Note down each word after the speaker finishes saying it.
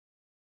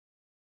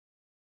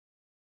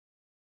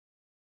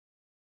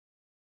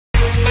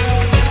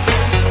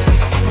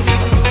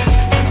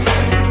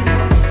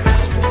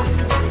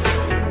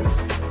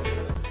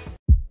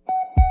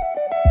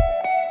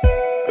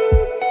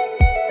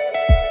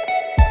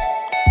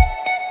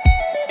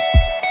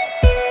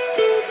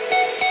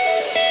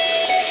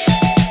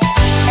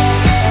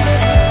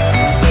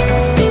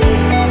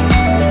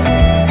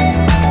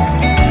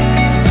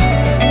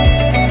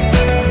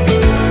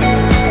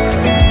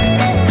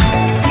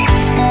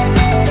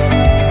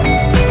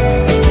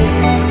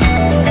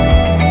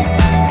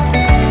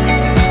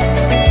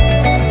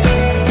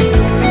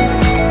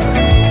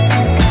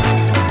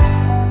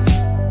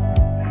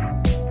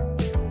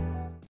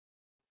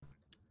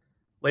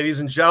Ladies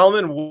and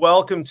gentlemen,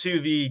 welcome to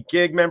the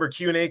Gig Member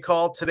Q&A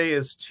call. Today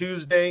is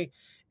Tuesday,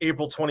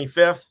 April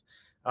 25th.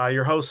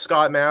 Your host,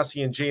 Scott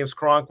Massey and James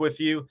Cronk with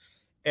you.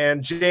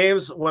 And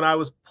James, when I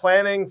was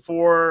planning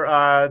for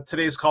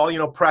today's call,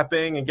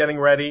 prepping and getting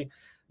ready,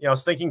 I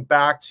was thinking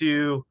back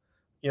to,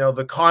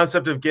 the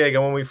concept of gig.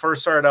 And when we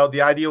first started out,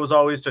 the idea was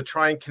always to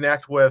try and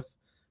connect with,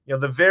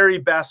 the very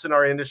best in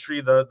our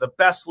industry, the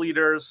best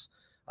leaders,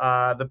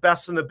 the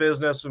best in the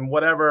business and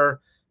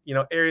whatever,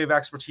 area of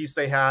expertise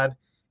they had,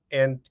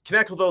 and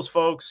connect with those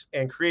folks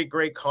and create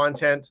great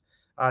content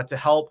to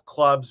help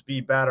clubs be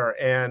better.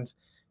 And,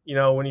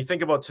 when you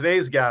think about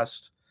today's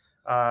guest,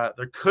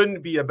 there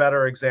couldn't be a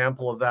better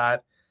example of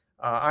that.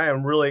 I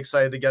am really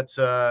excited to get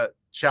to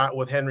chat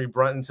with Henry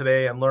Brunton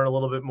today and learn a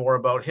little bit more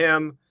about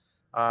him,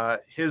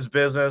 his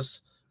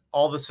business,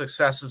 all the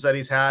successes that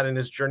he's had in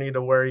his journey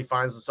to where he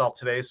finds himself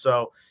today.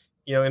 So,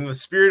 in the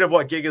spirit of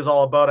what gig is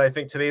all about, I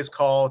think today's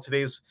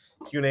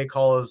Q&A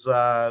call is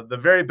the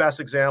very best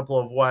example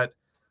of what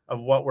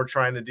we're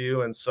trying to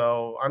do. And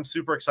so I'm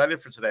super excited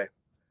for today.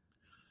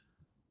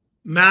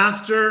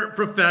 Master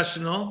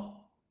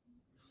professional.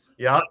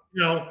 Yeah.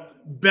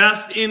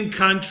 Best in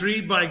country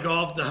by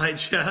Golf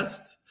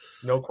Digest.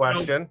 No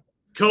question.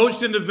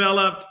 Coached and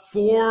developed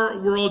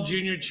 4 world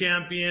junior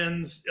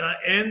champions,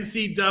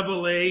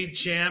 NCAA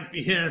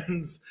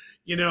champions,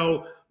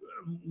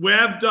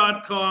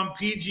 web.com,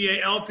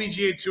 PGA,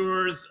 LPGA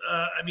Tours.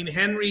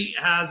 Henry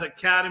has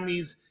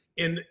academies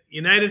in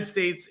United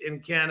States, in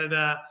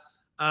Canada.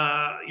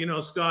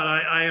 Scott,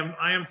 I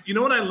am,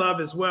 what I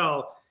love as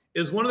well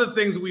is one of the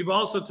things that we've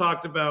also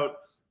talked about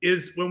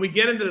is when we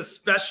get into the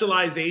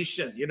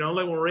specialization, like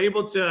when we're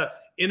able to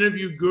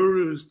interview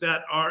gurus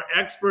that are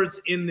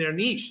experts in their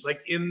niche,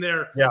 like in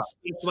their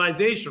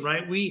specialization,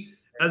 right? We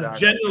as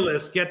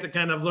generalists get to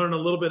kind of learn a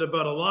little bit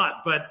about a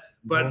lot, but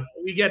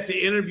we get to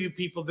interview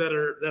people that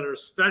are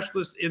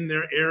specialists in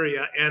their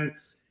area. And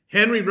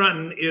Henry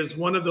Brunton is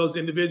one of those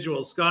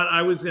individuals. Scott,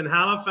 I was in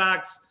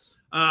Halifax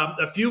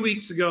a few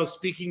weeks ago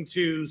speaking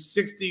to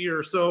 60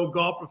 or so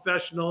golf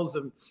professionals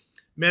and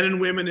men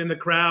and women in the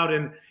crowd,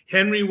 and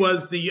Henry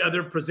was the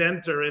other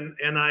presenter,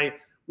 and I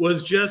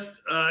was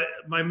just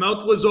my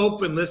mouth was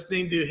open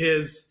listening to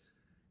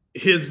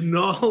his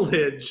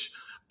knowledge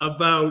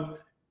about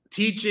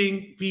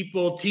teaching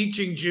people,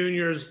 teaching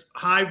juniors,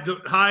 high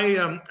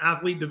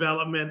athlete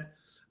development,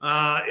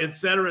 et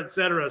cetera, et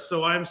cetera.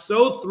 So I'm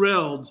so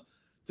thrilled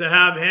to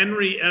have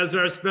Henry as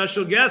our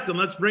special guest, and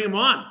let's bring him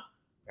on.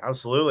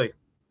 Absolutely.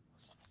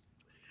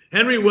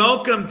 Henry,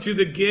 welcome to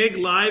the Gig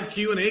Live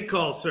Q&A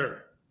call, sir.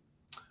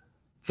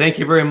 Thank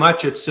you very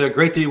much. It's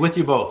great to be with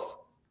you both.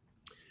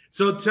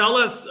 So tell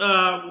us,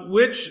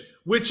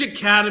 which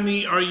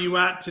academy are you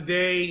at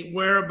today?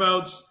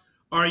 Whereabouts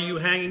are you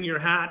hanging your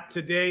hat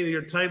today?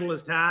 Your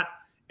Titleist hat,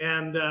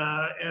 and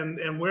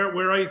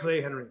where are you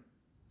today, Henry?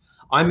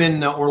 I'm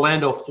in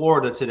Orlando,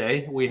 Florida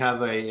today. We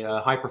have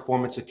a high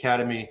performance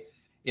academy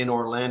in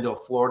Orlando,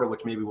 Florida,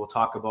 which maybe we'll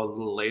talk about a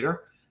little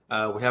later.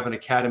 We have an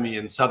academy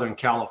in Southern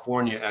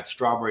California at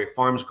Strawberry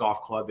Farms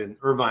Golf Club in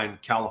Irvine,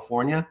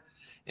 California.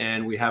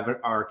 And we have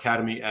our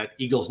academy at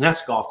Eagles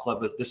Nest Golf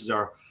Club. This is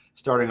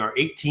starting our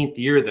 18th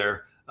year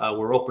there.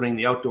 We're opening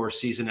the outdoor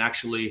season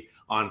actually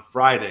on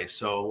Friday.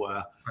 So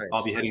nice.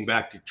 I'll be heading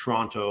back to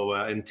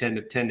Toronto in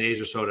 10 days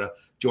or so to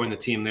join the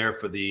team there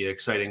for the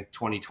exciting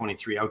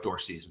 2023 outdoor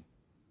season.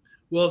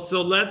 Well,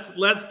 so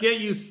let's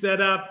get you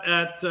set up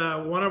at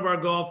one of our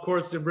golf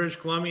courses in British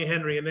Columbia,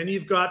 Henry. And then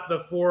you've got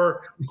the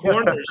 4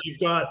 corners.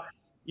 You've got,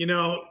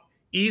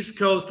 East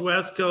Coast,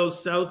 West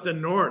Coast, South,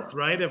 and North,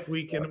 right? If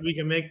we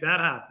can make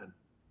that happen.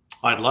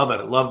 I'd love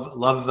it.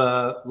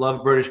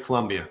 Love British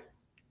Columbia.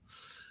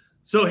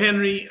 So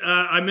Henry,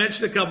 I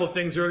mentioned a couple of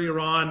things earlier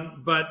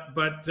on, but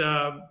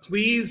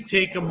please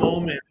take a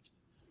moment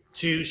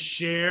to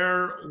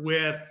share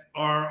with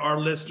our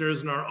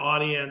listeners and our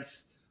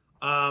audience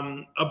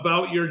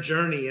about your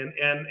journey.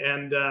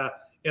 And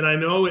I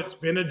know it's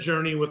been a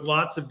journey with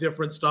lots of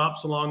different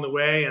stops along the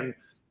way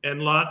and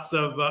lots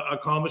of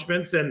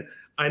accomplishments. And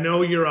I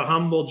know you're a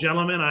humble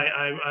gentleman.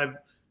 I've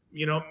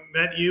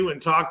met you and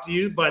talked to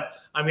you, but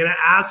I'm going to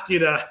ask you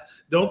to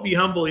don't be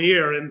humble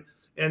here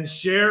and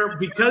share,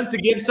 because to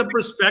give some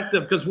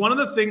perspective, because one of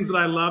the things that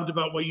I loved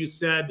about what you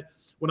said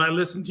when I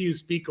listened to you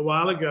speak a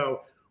while ago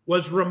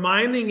was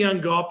reminding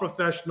young golf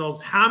professionals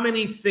how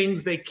many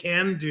things they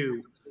can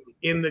do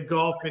in the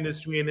golf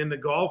industry and in the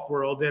golf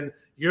world. And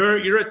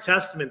you're a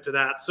testament to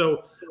that.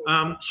 So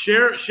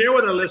share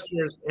with our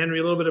listeners, Henry,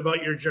 a little bit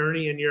about your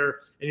journey and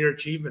your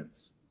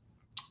achievements.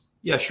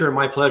 Yeah, sure.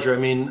 My pleasure. I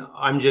mean,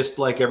 I'm just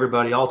like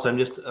everybody else. I'm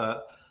just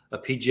a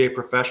PGA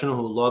professional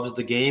who loves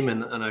the game.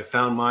 And I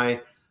found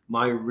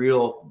my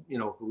real,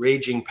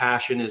 raging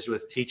passion is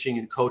with teaching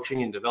and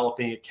coaching and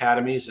developing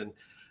academies, and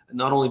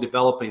not only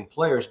developing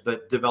players,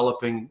 but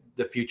developing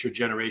the future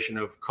generation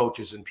of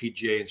coaches and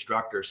PGA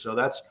instructors. So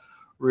that's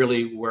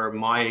really where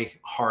my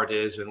heart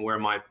is and where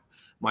my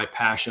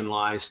passion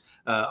lies.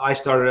 I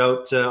started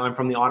out, I'm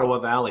from the Ottawa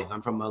Valley.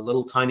 I'm from a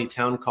little tiny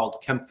town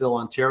called Kemptville,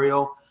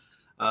 Ontario.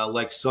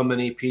 like so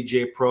many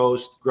PGA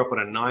pros. Grew up on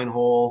a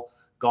 9-hole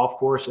golf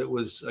course. It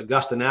was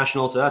Augusta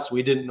National to us.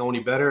 We didn't know any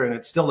better, and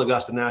it's still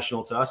Augusta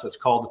National to us. It's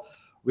called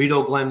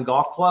Rideau Glen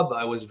Golf Club.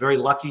 I was very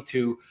lucky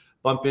to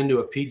bump into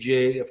a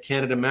PGA of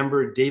Canada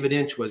member. David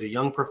Inch was a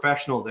young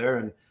professional there,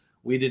 and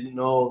we didn't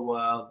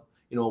know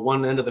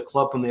one end of the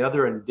club from the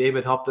other. And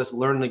David helped us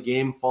learn the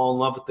game, fall in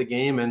love with the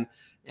game, and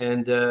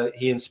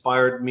he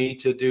inspired me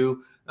to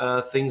do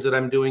things that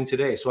I'm doing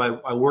today.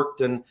 So I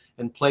worked and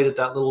played at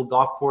that little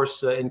golf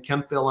course in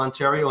Kemptville,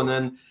 Ontario, and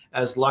then,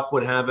 as luck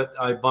would have it,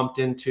 I bumped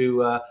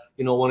into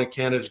one of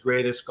Canada's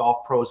greatest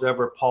golf pros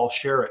ever, Paul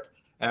Sherritt,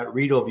 at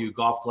Rideau View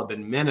Golf Club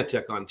in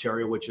Manotick,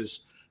 Ontario, which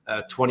is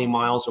 20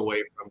 miles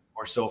away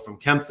from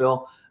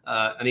Kemptville,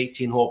 an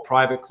 18-hole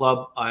private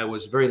club. I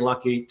was very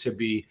lucky to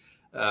be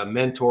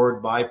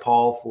mentored by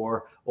Paul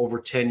for over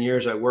 10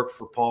 years. I worked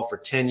for Paul for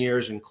 10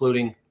 years,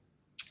 including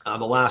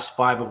the last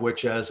 5 of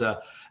which as an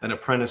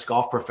apprentice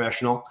golf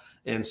professional.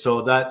 And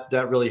so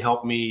that really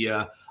helped me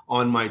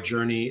on my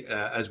journey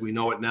as we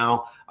know it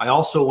now. I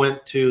also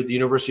went to the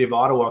University of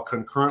Ottawa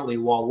concurrently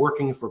while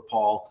working for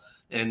Paul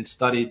and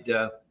studied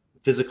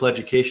physical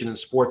education and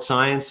sports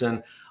science.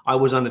 And I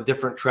was on a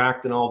different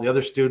track than all the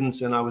other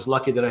students. And I was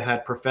lucky that I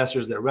had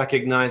professors that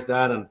recognized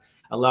that and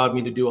allowed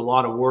me to do a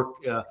lot of work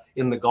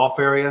in the golf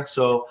area.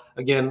 So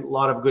again, a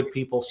lot of good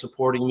people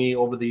supporting me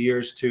over the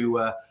years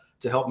to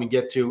help me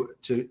get to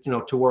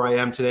where I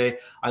am today.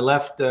 I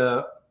left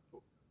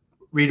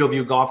Rideau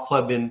View Golf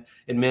Club in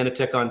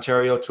Manotick,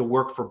 Ontario, to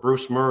work for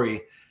Bruce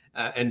Murray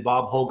and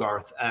Bob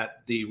Hogarth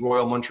at the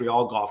Royal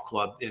Montreal Golf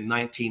Club in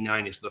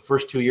 1990. So the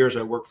first 2 years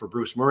I worked for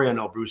Bruce Murray. I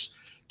know Bruce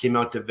came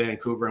out to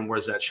Vancouver and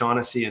was at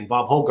Shaughnessy, and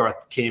Bob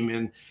Hogarth came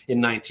in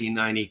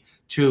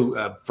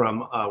 1992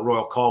 from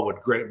Royal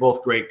Colwood.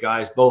 Both great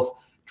guys, both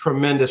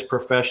tremendous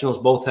professionals,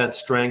 both had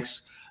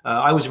strengths.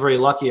 I was very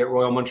lucky at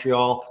Royal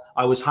Montreal.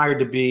 I was hired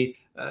to be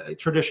a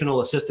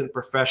traditional assistant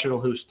professional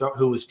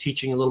who was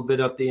teaching a little bit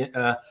at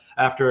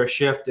after a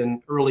shift,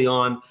 and early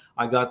on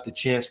I got the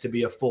chance to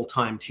be a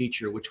full-time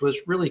teacher, which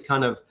was really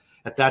kind of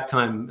at that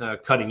time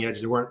cutting edge.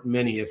 There weren't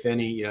many, if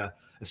any,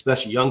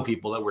 especially young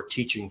people that were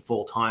teaching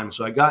full-time.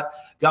 So I got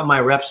my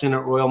reps in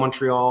at Royal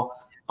Montreal.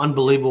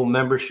 Unbelievable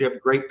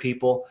membership, great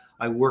people.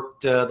 I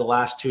worked the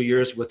last 2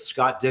 years with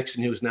Scott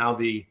Dixon, who's now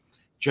the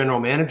general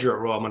manager at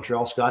Royal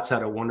Montreal. Scott's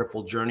had a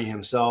wonderful journey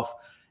himself,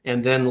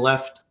 and then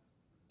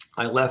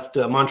I left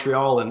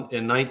Montreal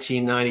in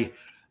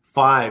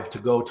 1995 to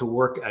go to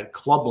work at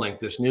Club Link,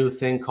 this new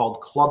thing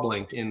called Club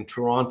Link in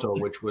Toronto,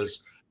 which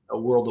was a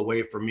world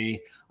away from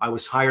me. I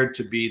was hired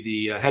to be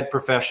the head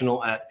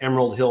professional at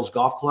Emerald Hills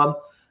Golf Club,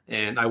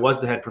 and I was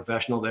the head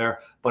professional there,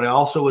 but I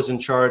also was in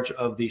charge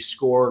of the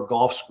SCORE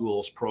Golf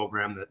Schools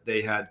program that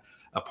they had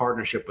a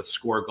partnership with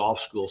SCORE Golf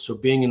Schools. So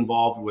being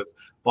involved with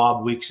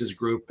Bob Weeks's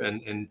group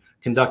and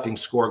conducting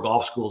SCORE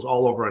Golf Schools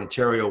all over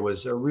Ontario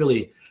was a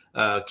really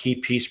key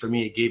piece for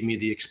me. It gave me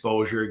the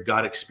exposure,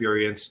 got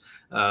experience,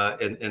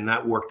 and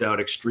that worked out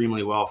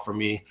extremely well for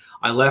me.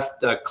 I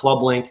left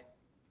Club Link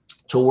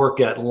to work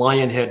at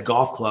Lionhead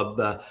Golf Club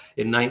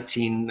in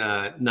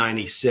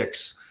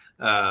 1996.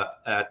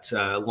 At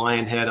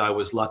Lionhead, I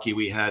was lucky.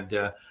 We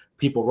had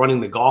people running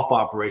the golf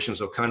operation,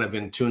 so kind of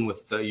in tune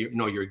with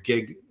your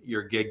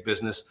gig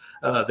business.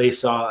 They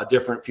saw a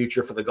different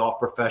future for the golf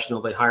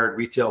professional. They hired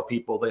retail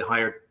people. They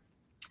hired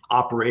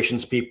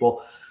operations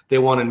people. They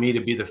wanted me to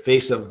be the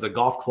face of the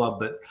golf club,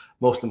 but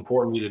most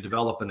importantly, to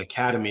develop an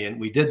academy. And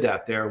we did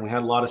that there, and we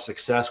had a lot of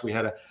success. We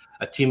had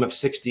a team of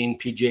 16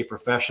 PGA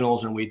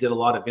professionals, and we did a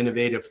lot of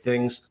innovative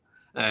things,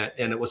 and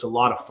it was a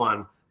lot of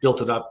fun.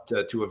 Built it up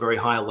to a very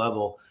high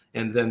level,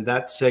 and then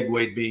that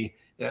segued me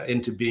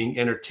into being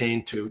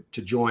entertained to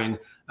join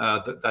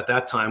at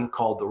that time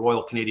called the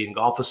Royal Canadian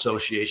Golf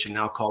Association,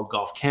 now called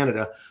Golf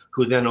Canada,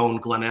 who then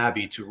owned Glen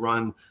Abbey, to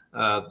run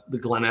the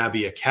Glen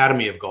Abbey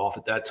Academy of Golf.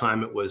 At that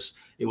time, it was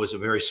a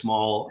very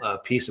small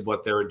piece of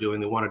what they were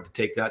doing. They wanted to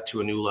take that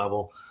to a new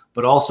level,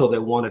 but also they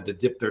wanted to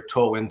dip their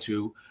toe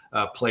into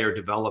player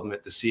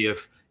development to see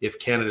if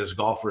Canada's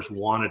golfers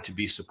wanted to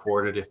be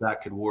supported, if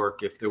that could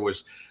work, if it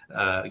was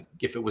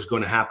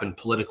going to happen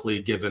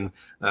politically, given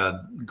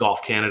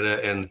Golf Canada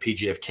and the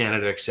PGA of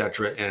Canada, et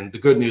cetera. And the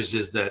good news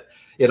is that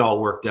it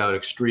all worked out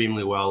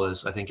extremely well,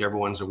 as I think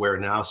everyone's aware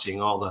now, seeing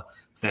all the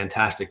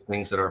fantastic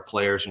things that our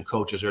players and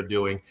coaches are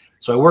doing.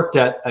 So I worked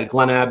at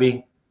Glen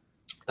Abbey,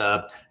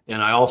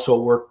 and I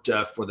also worked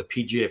for the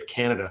PGA of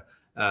Canada,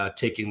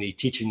 taking the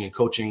teaching and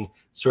coaching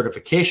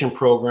certification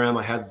program.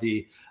 I had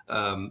the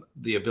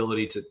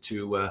ability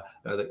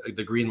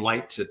the green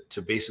light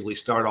to basically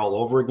start all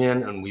over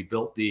again. And we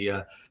built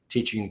the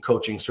teaching and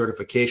coaching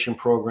certification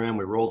program.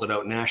 We rolled it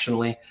out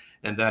nationally,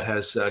 and that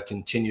has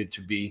continued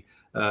to be,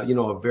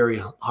 a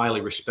very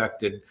highly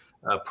respected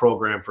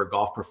program for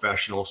golf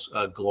professionals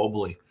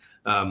globally.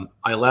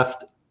 I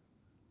left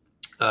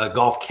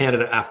Golf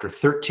Canada after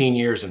 13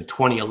 years in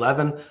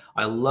 2011.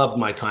 I loved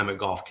my time at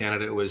Golf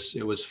Canada. It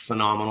was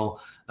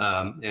phenomenal,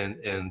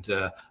 and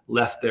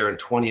left there in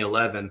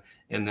 2011.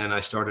 And then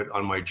I started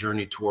on my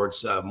journey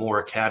towards more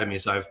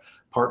academies. I've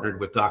partnered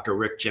with Dr.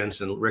 Rick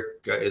Jensen. Rick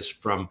is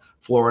from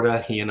Florida.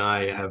 He and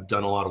I have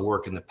done a lot of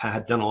work in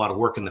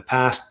the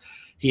past.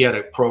 He had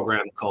a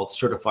program called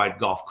Certified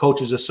Golf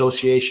Coaches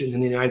Association in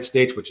the United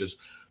States, which is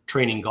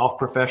training golf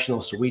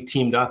professionals. So we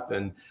teamed up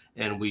and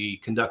we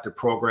conducted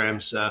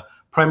programs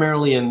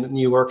primarily in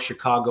New York,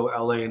 Chicago,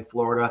 LA, and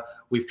Florida.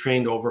 We've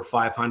trained over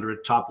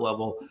 500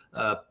 top-level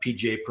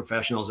PGA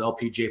professionals,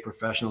 LPGA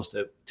professionals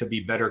to be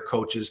better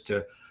coaches,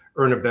 to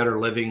earn a better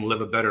living,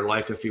 live a better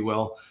life, if you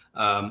will.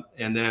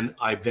 And then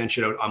I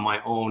ventured out on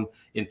my own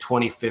in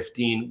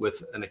 2015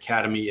 with an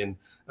academy in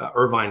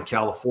Irvine,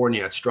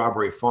 California at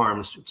Strawberry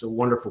Farms. It's a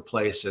wonderful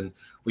place, and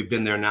we've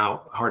been there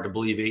now, hard to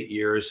believe, 8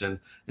 years. And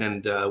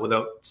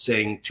without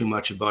saying too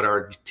much about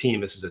our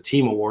team, this is a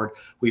team award.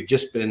 We've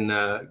just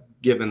been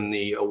given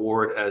the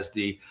award as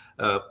the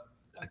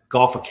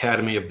Golf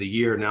Academy of the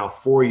Year now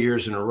 4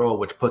 years in a row,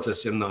 which puts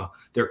us in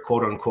their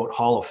quote unquote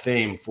Hall of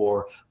Fame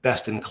for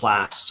best in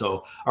class.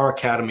 So our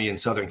academy in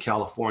Southern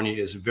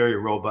California is very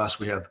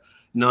robust. We have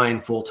 9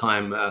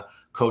 full-time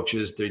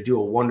coaches. They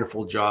do a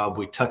wonderful job.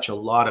 We touch a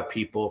lot of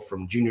people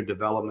from junior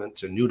development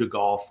to new to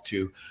golf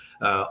to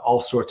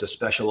all sorts of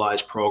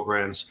specialized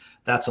programs.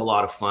 That's a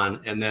lot of fun.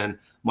 And then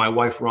my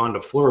wife,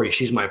 Rhonda Fleury,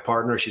 she's my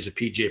partner. She's a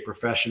PGA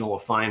professional, a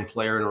fine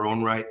player in her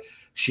own right.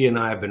 She and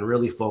I have been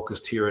really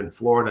focused here in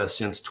Florida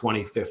since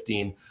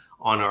 2015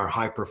 on our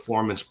high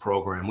performance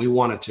program. We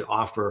wanted to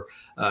offer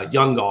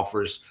young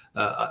golfers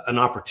an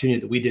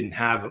opportunity that we didn't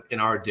have in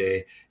our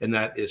day, and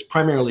that is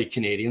primarily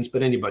Canadians,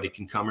 but anybody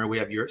can come here. We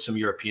have some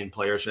European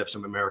players, we have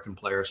some American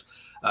players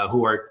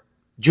who are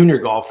junior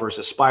golfers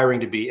aspiring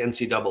to be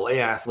NCAA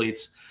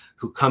athletes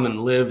who come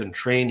and live and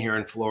train here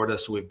in Florida.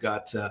 So we've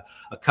got a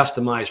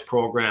customized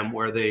program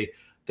where they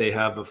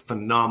have a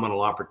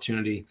phenomenal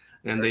opportunity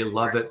and they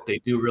love it. They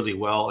do really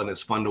well, and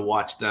it's fun to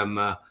watch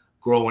them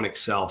grow and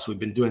excel. So we've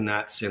been doing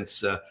that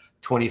since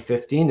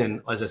 2015.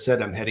 And as I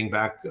said, I'm heading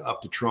back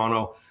up to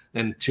Toronto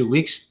in 2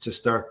 weeks to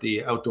start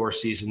the outdoor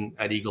season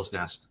at Eagle's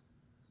Nest.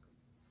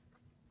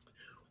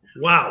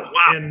 Wow.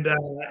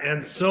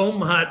 And so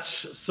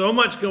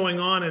much going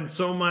on, and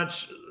so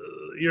much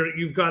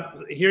you've got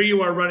here.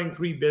 You are running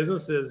 3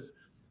 businesses,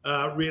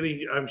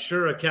 really, I'm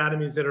sure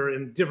academies that are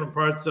in different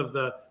parts of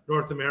the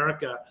North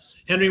America.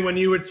 Henry, when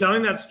you were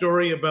telling that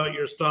story about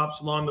your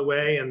stops along the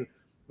way and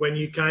when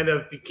you kind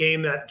of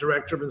became that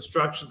director of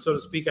instruction, so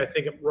to speak, I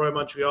think at Royal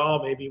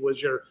Montreal maybe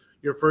was your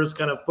first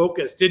kind of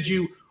focus. Did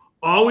you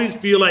always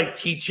feel like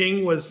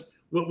teaching was,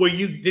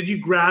 did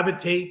you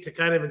gravitate to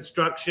kind of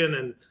instruction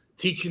and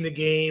teaching the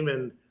game,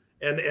 and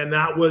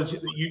that was,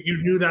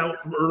 you knew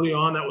that from early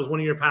on, that was one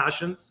of your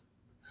passions?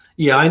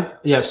 Yeah,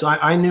 yes,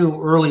 I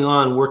knew early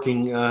on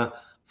working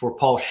for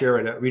Paul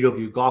Sherritt at Rideau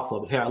View Golf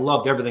Club. Hey, I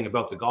loved everything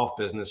about the golf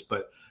business,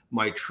 but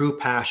my true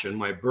passion,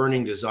 my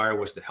burning desire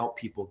was to help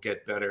people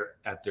get better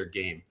at their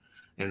game.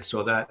 And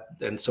so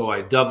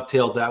I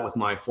dovetailed that with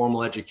my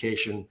formal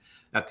education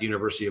at the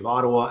University of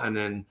Ottawa, and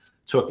then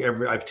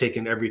I've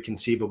taken every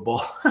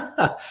conceivable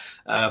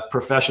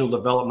professional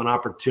development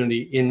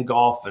opportunity in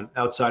golf and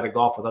outside of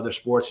golf with other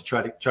sports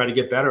to try to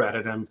get better at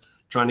it. I'm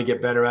trying to get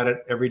better at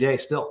it every day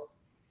still.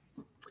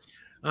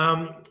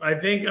 I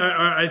think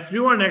I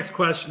threw our next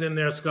question in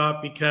there,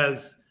 Scott,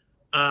 because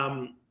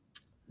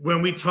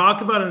when we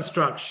talk about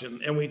instruction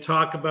and we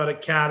talk about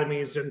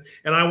academies, and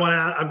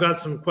I've got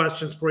some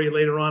questions for you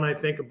later on, I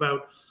think,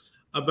 about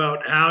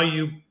how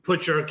you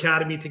put your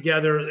academy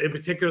together, in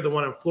particular the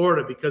one in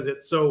Florida, because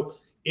it's so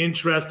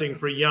interesting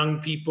for young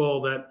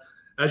people that,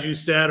 as you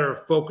said, are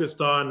focused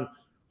on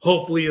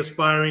hopefully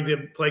aspiring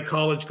to play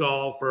college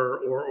golf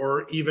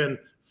or even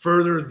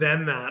further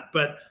than that.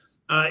 But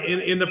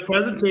in the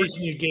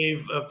presentation you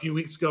gave a few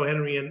weeks ago,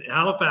 Henry, in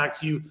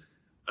Halifax,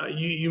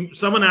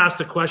 someone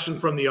asked a question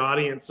from the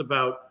audience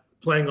about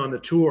playing on the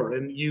tour,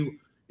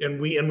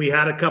 and we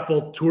had a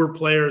couple tour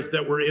players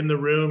that were in the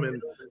room,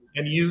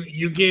 and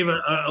you gave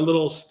a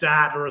little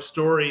stat or a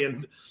story,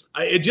 and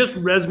it just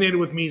resonated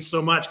with me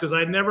so much because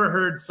I'd never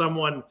heard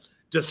someone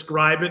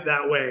describe it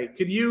that way.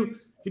 Could you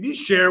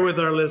share with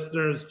our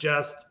listeners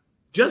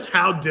just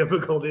how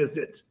difficult is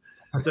it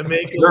to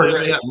make it?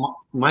 Sure, yeah,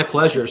 my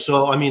pleasure.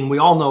 So, I mean, we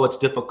all know it's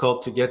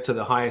difficult to get to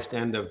the highest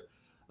end of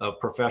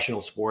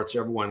professional sports.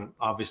 Everyone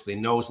obviously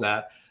knows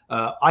that.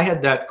 I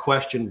had that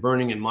question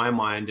burning in my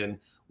mind, and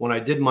when I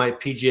did my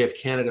PGA of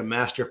Canada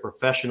Master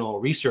Professional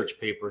Research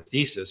Paper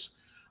thesis,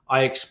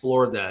 I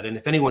explored that. And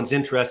if anyone's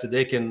interested,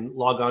 they can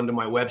log on to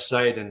my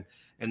website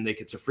and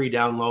it's a free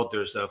download.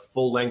 There's a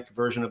full-length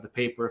version of the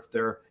paper if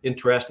they're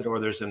interested, or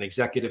there's an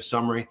executive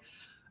summary.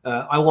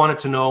 I wanted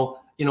to know,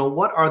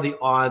 what are the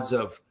odds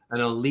of an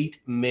elite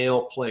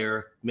male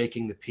player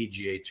making the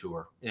PGA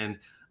Tour? And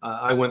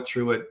I went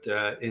through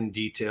it in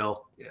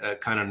detail,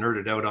 kind of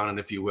nerded out on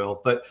it, if you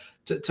will. But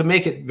to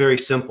make it very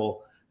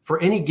simple,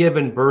 for any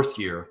given birth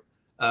year,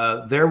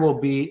 there will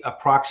be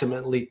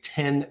approximately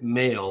 10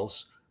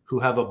 males who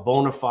have a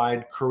bona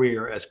fide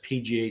career as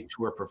PGA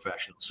Tour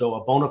professionals. So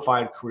a bona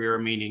fide career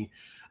meaning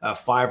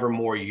 5 or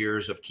more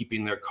years of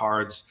keeping their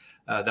cards.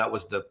 That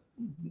was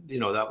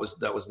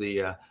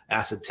the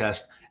acid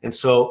test. And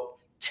so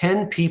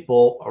 10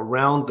 people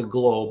around the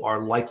globe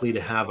are likely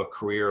to have a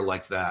career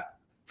like that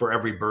for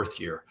every birth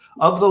year.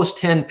 Of those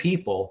 10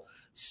 people,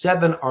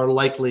 7 are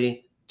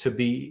likely to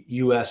be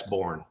US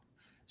born.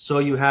 So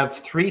you have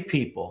 3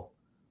 people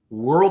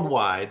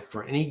worldwide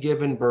for any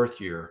given birth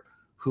year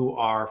who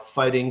are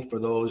fighting for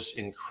those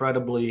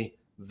incredibly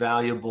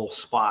valuable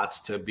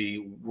spots to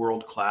be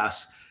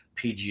world-class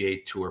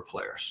PGA Tour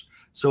players.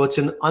 So it's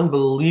an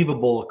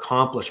unbelievable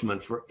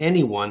accomplishment for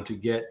anyone to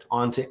get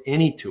onto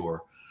any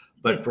tour.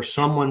 But for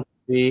someone to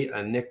be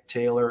a Nick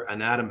Taylor,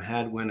 an Adam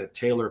Hadwin, a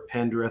Taylor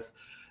Pendrith,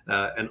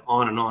 and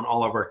on,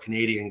 all of our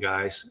Canadian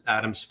guys,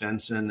 Adam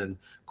Svensson and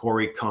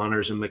Corey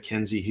Connors and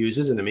Mackenzie Hughes.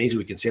 Isn't it amazing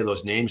we can say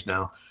those names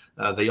now?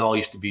 They all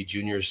used to be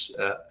juniors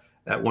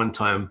at one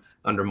time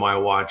under my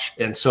watch.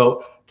 And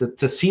so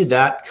to see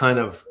that kind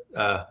of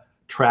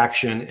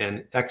traction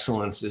and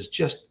excellence is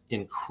just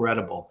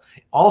incredible.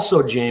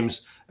 Also,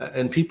 James,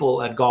 and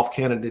people at Golf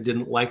Canada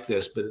didn't like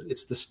this, but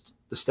it's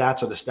the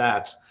stats are the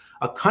stats.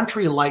 A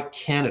country like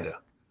Canada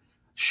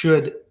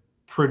should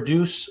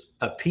produce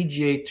a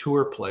PGA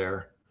Tour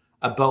player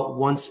about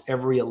once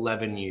every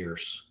 11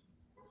 years.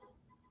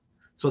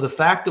 So the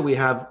fact that we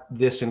have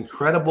this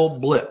incredible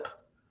blip,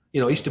 you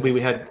know, it used to be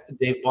we had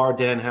Dave Barr,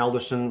 Dan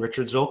Halderson,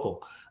 Richard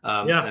Zokol,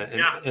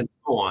 and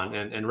so on,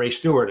 and Ray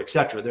Stewart, et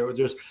cetera.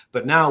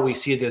 But now we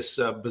see this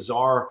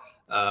bizarre,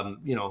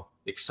 you know,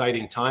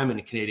 exciting time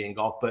in Canadian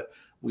golf. But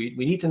we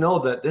need to know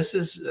that this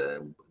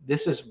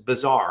is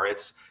bizarre.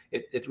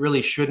 It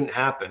really shouldn't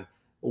happen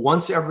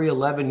once every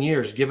 11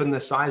 years, given the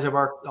size of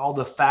all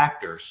the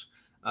factors.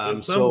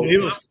 So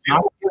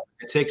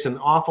it takes an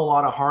awful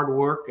lot of hard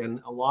work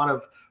and a lot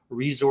of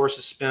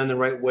resources spent the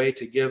right way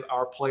to give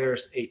our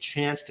players a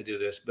chance to do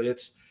this. But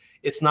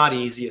it's not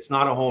easy. It's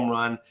not a home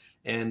run,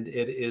 and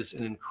it is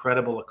an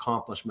incredible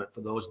accomplishment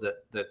for those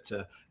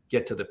that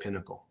get to the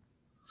pinnacle.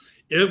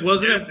 It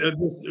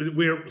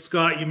wasn't.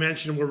 Scott, you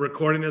mentioned we're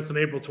recording this on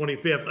April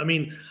 25th. I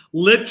mean,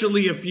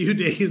 literally a few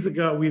days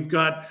ago, we've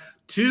got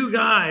 2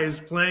 guys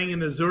playing in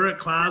the Zurich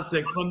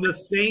Classic from the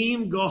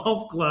same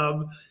golf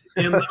club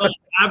in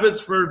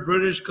Abbotsford,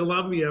 British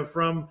Columbia,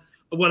 from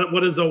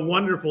what is a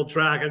wonderful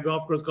track, a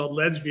golf course called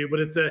Ledgeview, but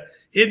it's a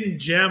hidden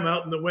gem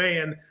out in the way.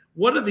 And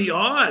what are the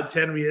odds,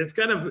 Henry? It's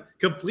kind of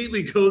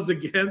completely goes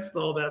against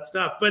all that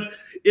stuff, but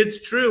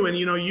it's true. And,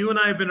 you know, you and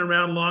I have been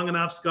around long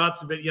enough.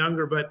 Scott's a bit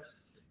younger, but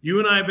you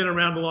and I have been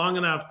around long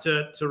enough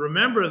to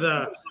remember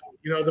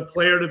the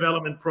player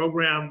development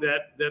program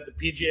that the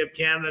PGA of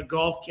Canada,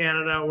 Golf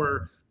Canada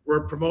were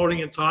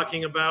promoting and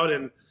talking about.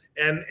 And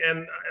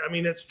I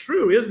mean, it's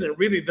true, isn't it?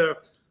 Really, the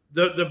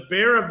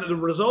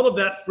result of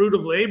that fruit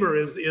of labor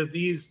is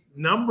these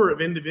number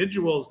of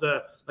individuals,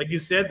 like you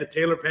said, the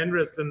Taylor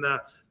Pendrith and the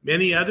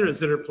many others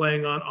that are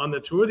playing on the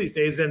tour these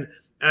days. And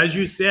as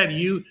you said,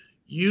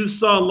 you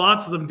saw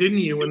lots of them, didn't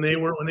you, when they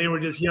were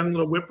just young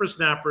little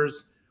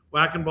whippersnappers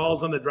whacking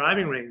balls on the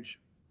driving range?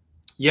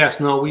 Yes,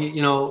 no,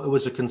 it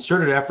was a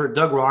concerted effort.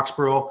 Doug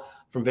Roxborough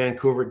from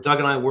Vancouver. Doug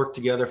and I worked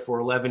together for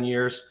 11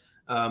 years.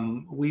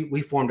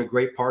 We formed a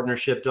great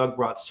partnership. Doug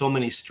brought so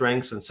many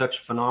strengths and such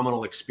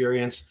phenomenal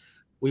experience.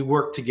 We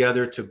worked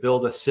together to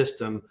build a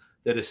system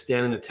that is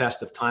standing the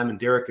test of time. And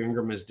Derek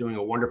Ingram is doing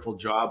a wonderful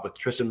job with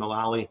Tristan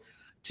Mullally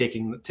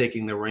taking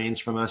the reins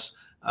from us.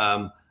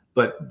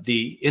 But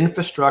the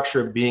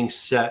infrastructure being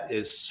set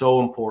is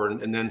so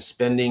important, and then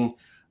spending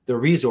the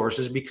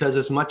resources, because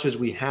as much as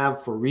we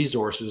have for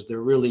resources,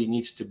 there really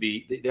needs to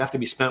be, they have to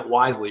be spent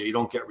wisely or you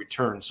don't get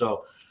return.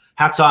 So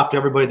hats off to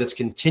everybody that's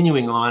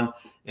continuing on.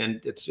 And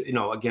it's,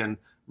 again,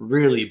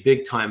 really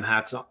big time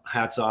hats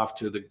off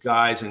to the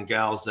guys and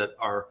gals that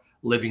are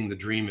living the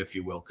dream, if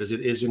you will, because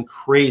it is a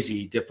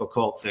crazy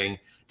difficult thing.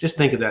 Just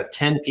think of that,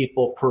 10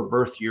 people per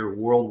birth year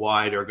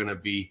worldwide are going to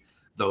be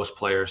those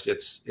players.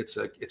 It's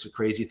a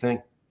crazy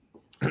thing.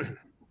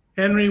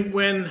 Henry,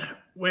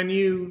 when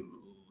you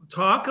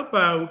talk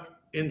about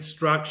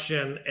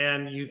instruction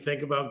and you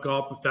think about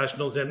golf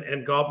professionals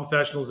and golf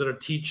professionals that are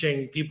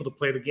teaching people to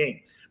play the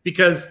game,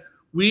 because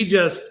we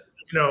just,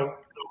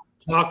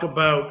 talk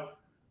about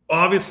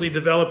obviously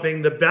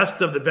developing the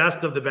best of the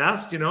best of the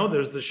best.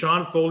 There's the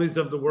Sean Foleys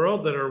of the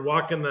world that are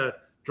walking the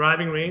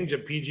driving range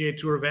at PGA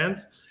Tour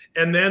events.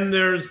 And then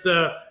there's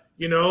the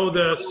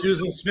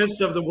Susan Smiths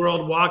of the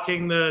world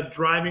walking the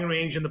driving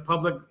range in the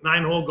public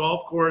 9-hole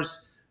golf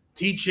course,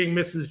 teaching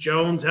Mrs.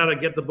 Jones how to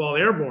get the ball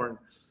airborne.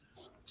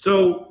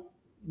 So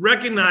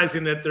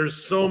recognizing that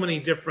there's so many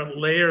different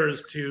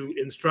layers to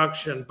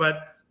instruction,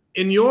 but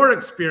in your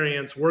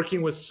experience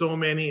working with so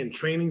many and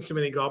training so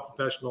many golf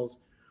professionals,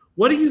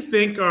 what do you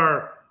think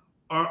are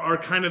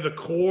kind of the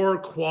core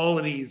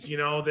qualities,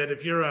 that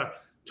if you're a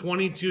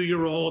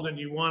 22-year-old and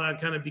you want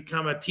to kind of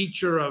become a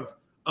teacher of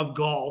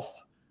golf,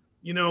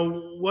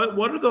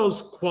 what are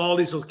those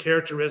qualities, those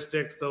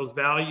characteristics, those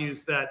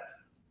values that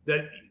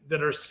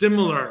are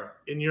similar,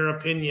 in your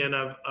opinion,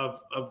 of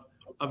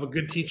a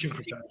good teaching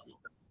professional?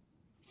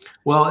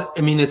 Well,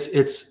 I mean,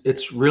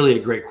 it's really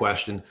a great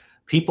question.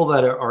 people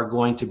that are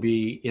going to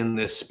be in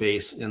this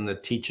space, in the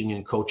teaching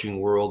and coaching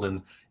world,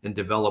 and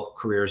develop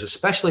careers,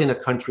 especially in a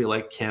country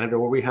like Canada,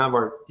 where we have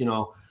our,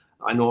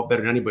 I know it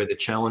better than anybody, the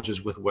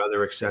challenges with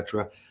weather,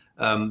 etc.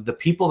 The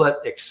people that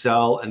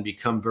excel and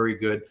become very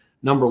good,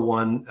 number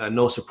one,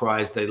 no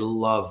surprise, they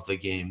love the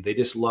game. They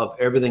just love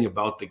everything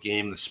about the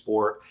game, the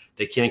sport.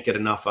 They can't get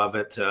enough of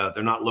it.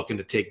 They're not looking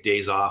to take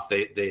days off.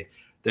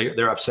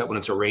 They're upset when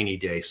it's a rainy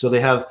day. So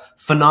they have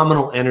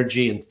phenomenal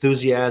energy,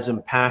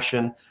 enthusiasm,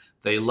 passion.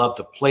 They love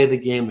to play the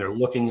game. They're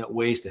looking at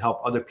ways to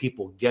help other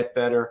people get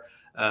better.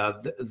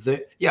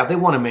 They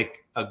want to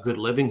make a good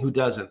living. Who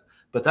doesn't?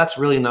 But that's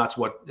really not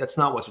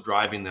what's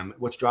driving them.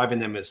 What's driving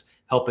them is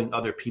helping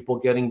other people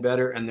getting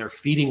better, and they're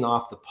feeding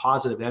off the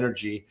positive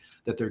energy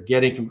that they're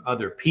getting from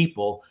other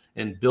people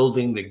and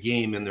building the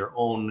game at their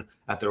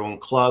own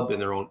club, in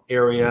their own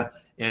area,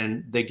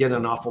 and they get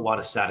an awful lot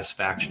of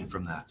satisfaction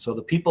from that. So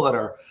the people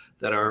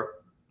that are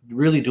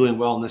really doing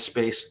well in this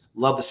space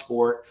love the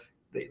sport.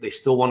 They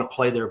still want to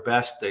play their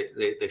best.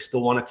 They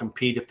still want to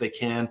compete if they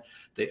can.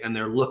 And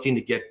they're looking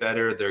to get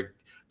better.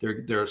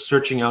 They're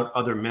searching out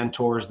other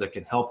mentors that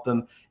can help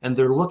them, and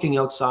they're looking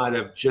outside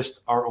of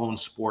just our own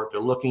sport.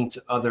 They're looking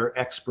to other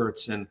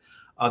experts and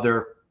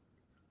other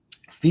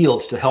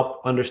fields to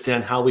help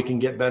understand how we can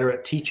get better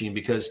at teaching,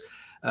 because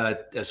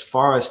as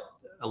far as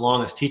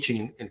along as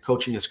teaching and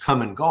coaching has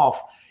come in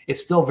golf,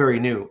 it's still very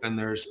new, and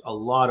there's a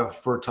lot of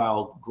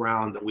fertile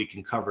ground that we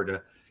can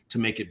cover to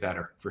make it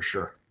better, for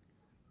sure.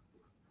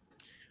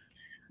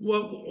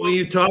 Well,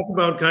 you talked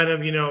about kind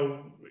of,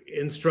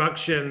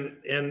 instruction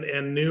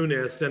and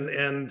newness,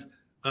 and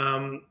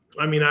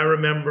I mean, I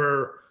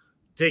remember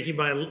taking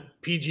my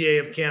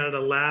PGA of Canada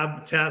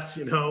lab tests,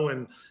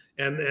 and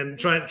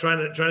trying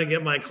to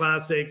get my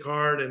Class A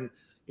card, and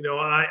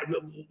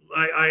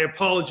I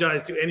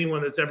apologize to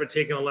anyone that's ever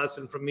taken a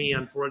lesson from me.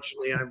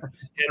 Unfortunately,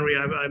 Henry,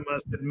 I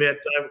must admit,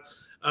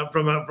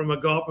 from a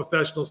golf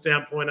professional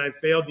standpoint, I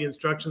failed the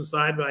instruction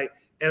side, but I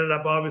ended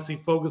up obviously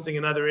focusing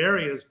in other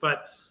areas.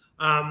 But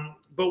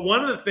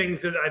one of the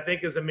things that I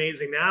think is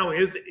amazing now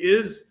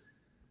is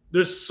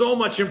there's so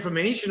much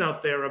information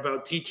out there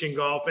about teaching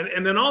golf.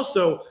 And then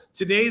also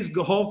today's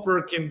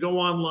golfer can go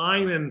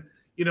online and,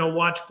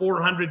 watch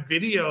 400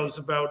 videos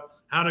about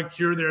how to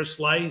cure their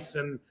slice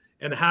and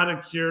how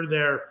to cure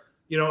their,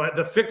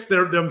 to fix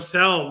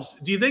themselves.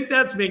 Do you think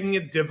that's making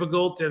it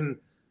difficult? And,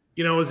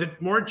 is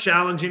it more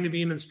challenging to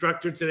be an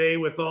instructor today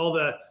with all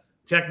the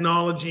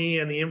technology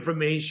and the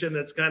information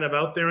that's kind of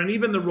out there, and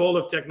even the role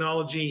of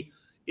technology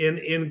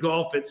in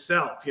golf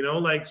itself,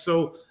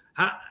 so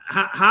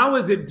how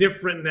is it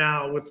different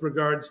now with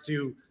regards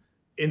to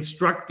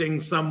instructing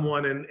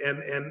someone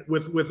and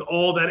with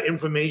all that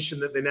information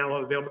that they now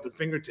have available at their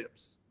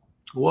fingertips?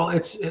 Well,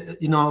 it's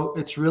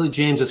really,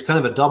 James, it's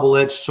kind of a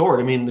double-edged sword.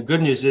 I mean, the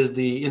good news is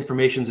the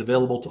information is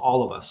available to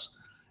all of us.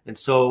 And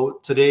so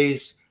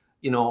today's,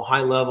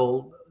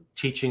 high-level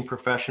teaching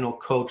professional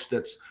coach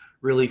that's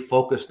really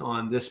focused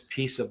on this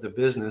piece of the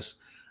business,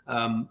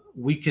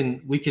 we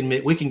can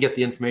get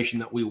the information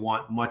that we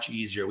want much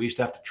easier. We used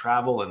to have to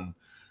travel and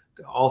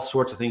all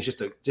sorts of things just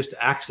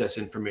to access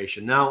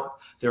information. Now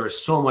there is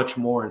so much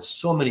more and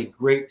so many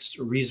great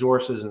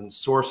resources and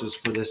sources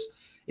for this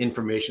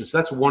information. So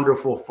that's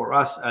wonderful for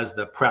us as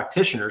the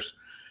practitioners.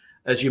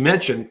 As you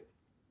mentioned,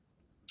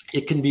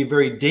 it can be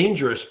very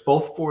dangerous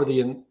both for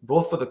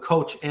the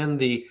coach and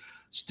the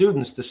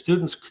students. The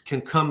students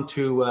can come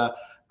to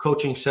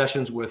coaching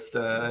sessions with,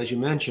 as you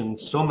mentioned,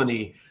 so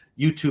many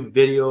YouTube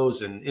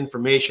videos and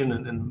information,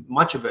 and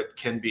much of it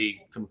can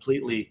be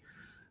completely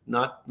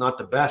not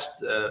the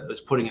best,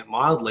 is putting it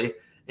mildly.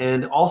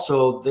 And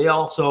also, they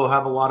also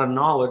have a lot of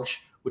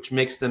knowledge, which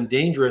makes them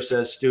dangerous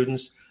as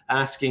students,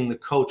 asking the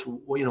coach,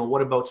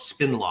 what about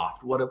spin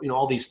loft? What,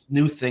 all these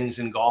new things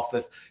in golf.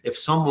 If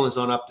someone's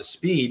not up to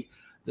speed,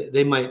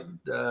 they might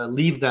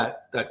leave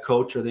that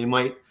coach, or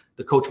the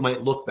coach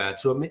might look bad.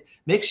 So it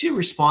makes you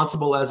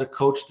responsible as a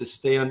coach to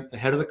stay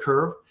ahead of the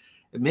curve.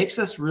 It makes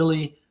us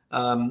really,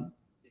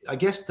 I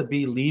guess, to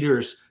be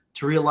leaders,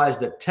 to realize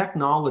that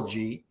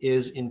technology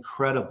is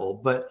incredible,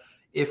 but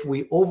if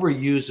we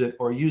overuse it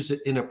or use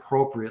it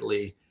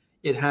inappropriately,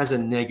 it has a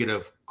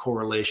negative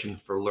correlation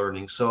for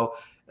learning. So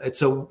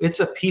it's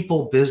a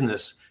people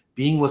business.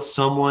 Being with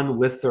someone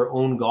with their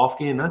own golf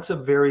game, that's a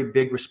very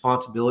big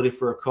responsibility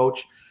for a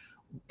coach.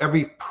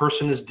 Every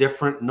person is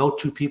different. No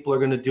two people are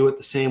going to do it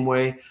the same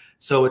way.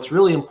 So it's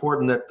really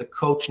important that the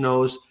coach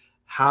knows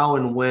how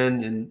and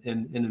when and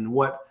in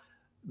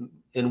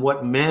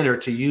what manner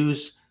to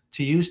use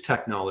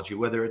technology,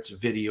 whether it's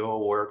video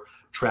or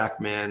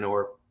TrackMan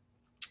or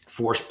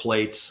force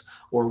plates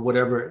or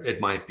whatever it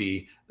might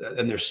be.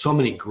 And there's so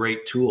many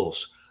great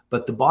tools.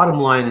 But the bottom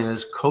line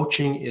is,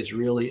 coaching is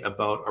really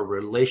about a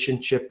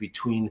relationship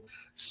between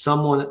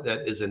someone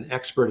that is an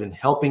expert in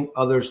helping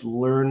others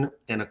learn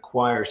and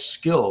acquire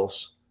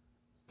skills.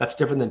 That's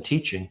different than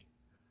teaching.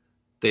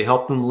 They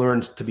help them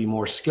learn to be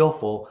more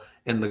skillful,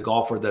 and the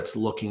golfer that's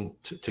looking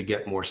to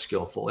get more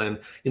skillful. And,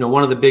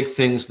 one of the big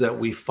things that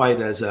we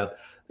fight as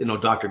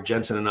Dr.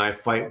 Jensen and I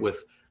fight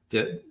with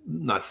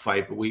not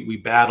fight, but we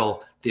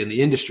battle in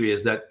the industry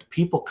is that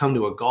people come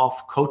to a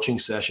golf coaching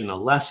session, a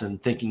lesson,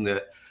 thinking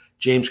that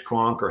James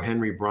Cronk or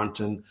Henry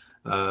Brunton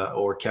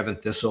or Kevin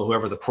Thistle,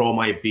 whoever the pro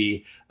might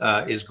be,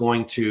 is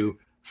going to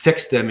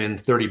fix them in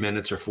 30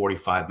 minutes or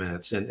 45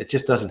 minutes. And it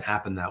just doesn't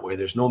happen that way.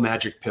 There's no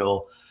magic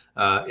pill.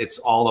 It's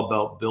all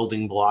about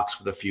building blocks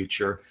for the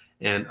future.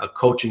 And a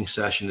coaching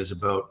session is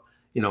about,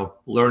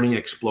 learning,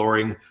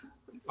 exploring,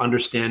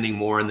 understanding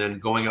more, and then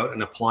going out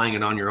and applying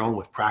it on your own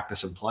with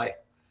practice and play.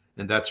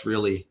 And that's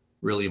really,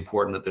 really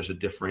important that there's a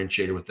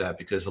differentiator with that,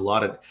 because a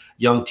lot of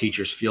young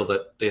teachers feel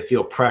that they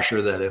feel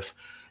pressure that if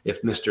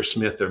Mr.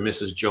 Smith or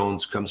Mrs.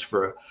 Jones comes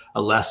for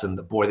a lesson,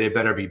 boy, they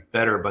better be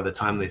better by the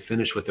time they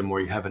finish with them, or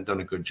you haven't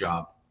done a good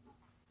job.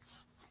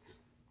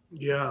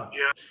 Yeah.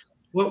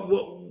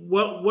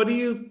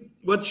 What's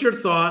your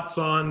thoughts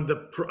on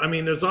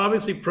there's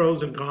obviously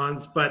pros and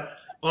cons, but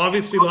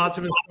obviously lots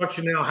of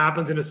instruction now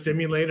happens in a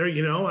simulator,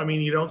 you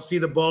don't see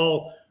the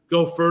ball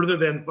go further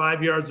than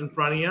 5 yards in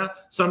front of you.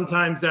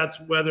 Sometimes that's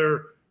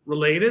weather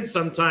related.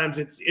 Sometimes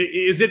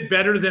is it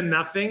better than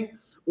nothing?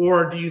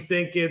 Or do you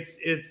think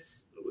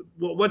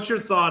what's your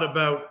thought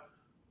about,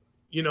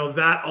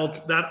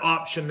 that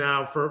option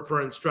now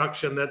for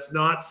instruction that's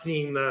not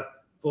seeing the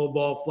full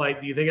ball flight?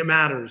 Do you think it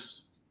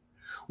matters?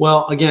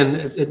 Well, again,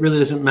 it really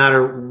doesn't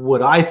matter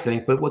what I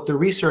think, but what the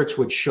research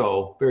would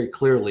show very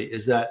clearly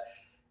is that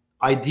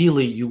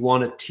ideally you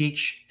want to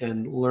teach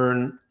and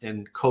learn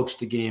and coach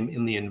the game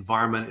in the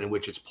environment in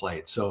which it's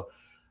played. So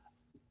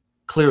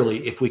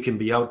clearly, if we can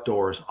be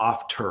outdoors,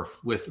 off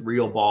turf with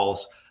real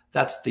balls,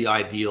 that's the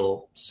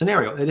ideal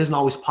scenario. It isn't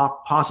always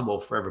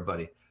possible for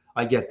everybody.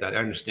 I get that. I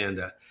understand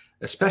that,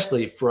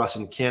 especially for us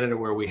in Canada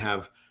where we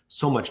have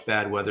so much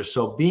bad weather.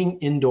 So being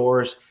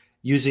indoors,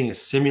 using a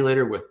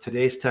simulator with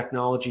today's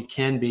technology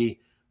can be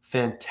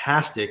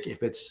fantastic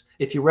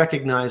if you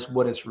recognize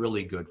what it's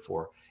really good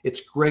for.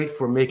 It's great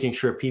for making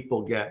sure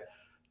people get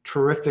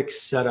terrific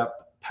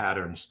setup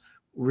patterns,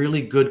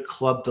 really good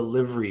club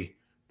delivery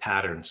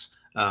patterns.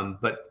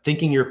 But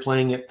thinking you're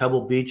playing at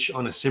Pebble Beach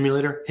on a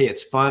simulator, hey,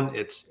 it's fun,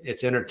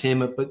 it's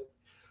entertainment, but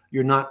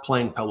you're not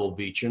playing Pebble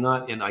Beach. You're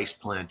not in Ice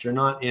Plant. You're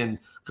not in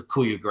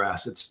Kikuyu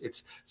grass.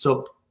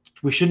 So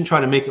we shouldn't try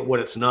to make it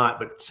what it's not,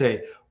 but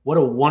say, what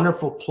a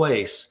wonderful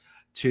place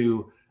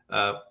to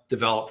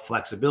develop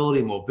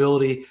flexibility,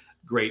 mobility,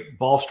 great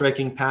ball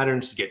striking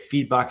patterns to get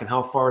feedback on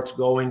how far it's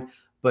going,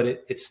 but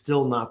it's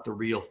still not the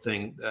real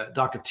thing.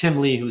 Dr. Tim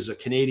Lee, who's a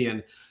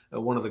Canadian,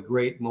 one of the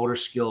great motor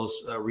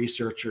skills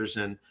researchers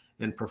and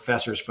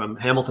professors from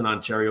Hamilton,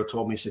 Ontario,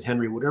 told me, he said,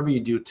 Henry, whatever you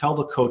do, tell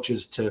the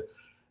coaches to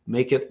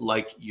make it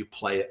like you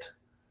play it.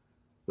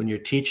 When you're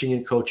teaching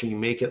and coaching,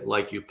 make it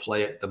like you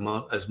play it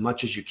as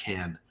much as you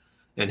can.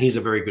 And he's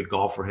a very good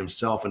golfer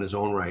himself in his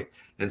own right.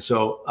 And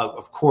so,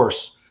 of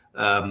course,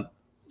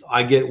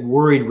 I get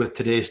worried with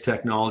today's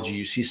technology.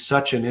 You see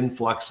such an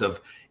influx of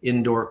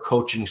indoor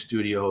coaching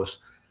studios.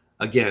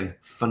 Again,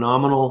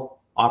 phenomenal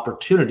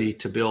opportunity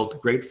to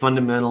build great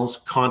fundamentals,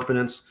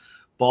 confidence,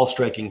 ball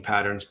striking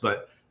patterns,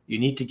 but you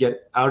need to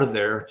get out of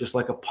there, just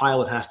like a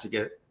pilot has to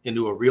get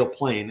into a real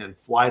plane and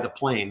fly the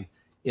plane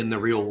in the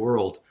real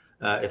world.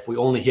 If we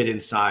only hit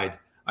inside,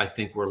 I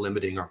think we're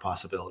limiting our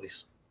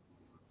possibilities.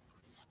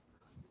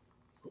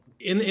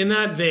 In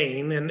that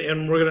vein, and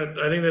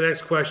I think the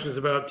next question is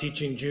about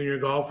teaching junior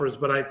golfers,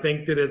 but I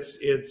think that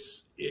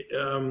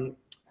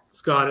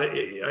Scott,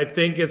 I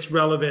think it's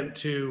relevant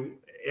to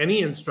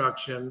any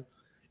instruction.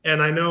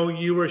 And I know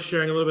you were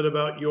sharing a little bit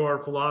about your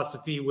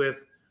philosophy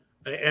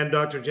and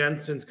Dr.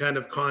 Jensen's kind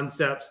of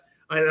concepts.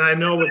 And I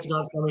know it's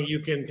not something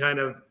you can kind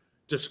of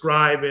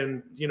describe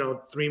in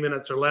 3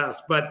 minutes or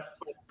less, but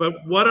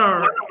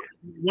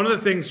one of the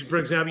things, for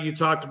example, you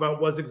talked about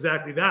was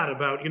exactly that,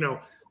 about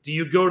do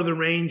you go to the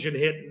range and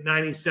hit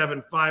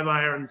 97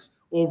 5-irons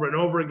over and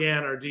over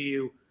again, or do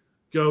you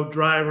go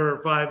driver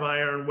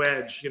 5-iron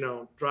wedge,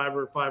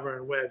 driver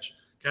 5-iron wedge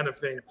kind of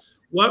thing?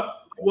 What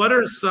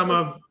are some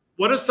of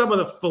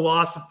the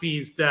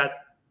philosophies that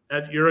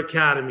at your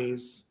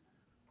academies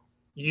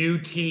you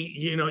teach?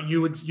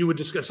 You would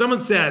discuss. Someone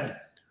said,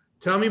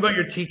 "Tell me about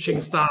your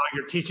teaching style,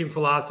 your teaching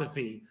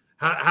philosophy.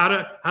 How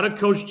to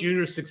coach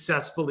juniors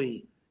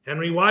successfully,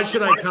 Henry? Why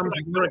should I come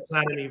to your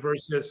academy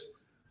versus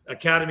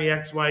Academy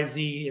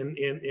XYZ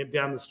in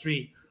down the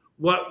street?"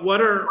 How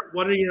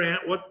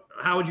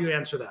would you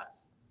answer that?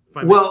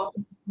 Well,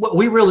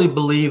 we really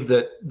believe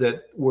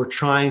that we're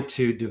trying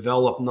to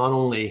develop not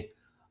only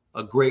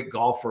a great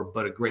golfer,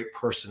 but a great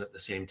person at the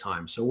same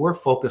time. So we're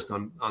focused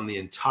on the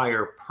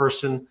entire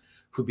person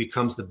who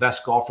becomes the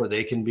best golfer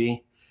they can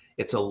be.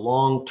 It's a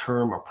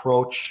long-term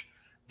approach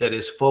that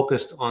is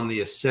focused on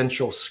the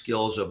essential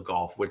skills of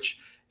golf, which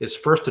is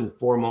first and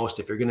foremost,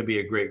 if you're going to be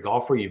a great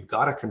golfer, you've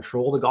got to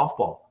control the golf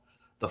ball,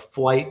 the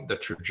flight, the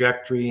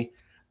trajectory,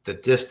 the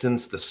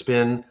distance, the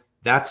spin.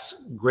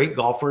 That's great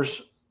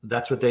golfers.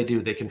 That's what they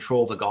do. They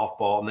control the golf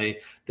ball, and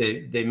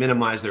they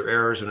minimize their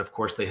errors. And of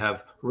course, they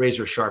have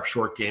razor sharp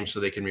short games so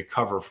they can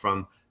recover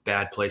from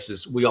bad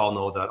places. We all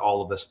know that,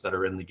 all of us that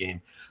are in the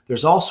game.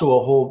 There's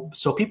also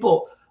so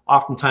people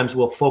oftentimes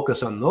we'll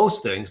focus on those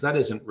things. That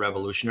isn't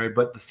revolutionary,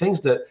 but the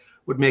things that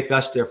would make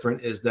us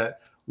different is that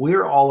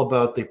we're all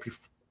about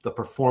the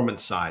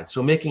performance side.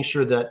 So making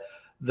sure that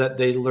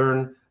they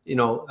learn,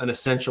 an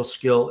essential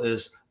skill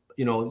is,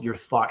 your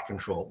thought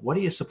control. What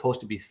are you supposed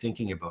to be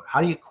thinking about?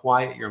 How do you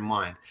quiet your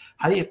mind?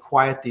 How do you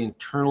quiet the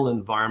internal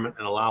environment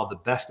and allow the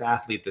best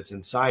athlete that's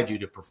inside you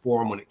to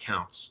perform when it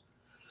counts?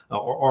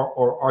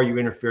 Or are you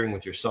interfering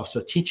with yourself? So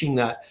teaching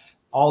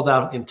all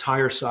that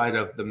entire side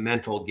of the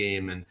mental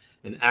game and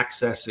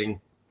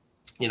accessing,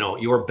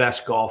 your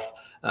best golf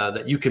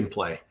that you can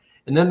play.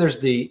 And then there's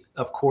the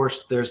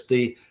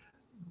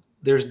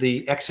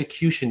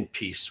execution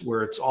piece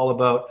where it's all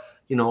about,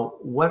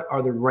 what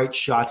are the right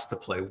shots to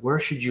play? Where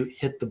should you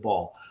hit the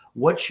ball?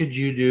 What should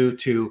you do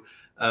to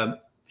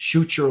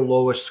shoot your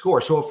lowest score?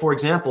 So for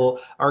example,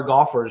 our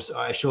golfers,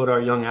 I showed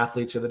our young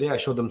athletes the other day, I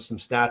showed them some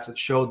stats that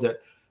showed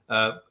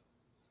that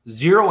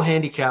 0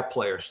 handicap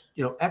players,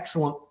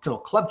 excellent,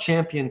 club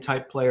champion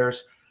type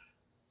players,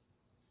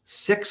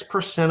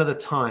 6% of the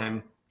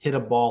time hit a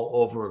ball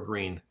over a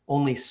green,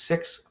 only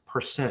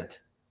 6%.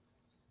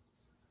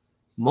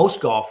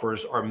 Most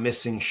golfers are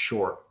missing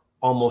short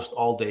almost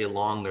all day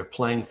long. They're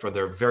playing for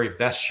their very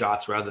best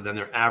shots rather than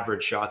their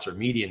average shots or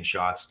median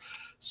shots.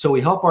 So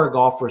we help our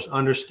golfers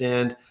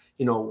understand,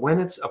 when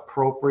it's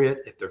appropriate,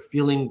 if they're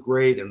feeling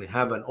great and they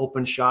have an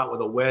open shot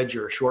with a wedge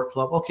or a short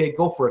club, okay,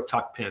 go for a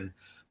tuck pin.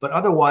 But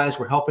otherwise,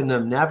 we're helping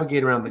them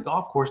navigate around the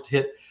golf course to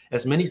hit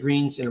as many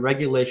greens in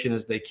regulation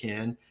as they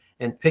can,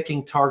 and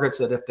picking targets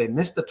that if they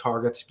miss the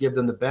targets, give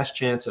them the best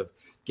chance of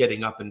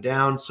getting up and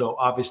down. So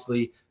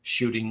obviously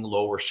shooting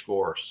lower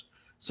scores.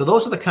 So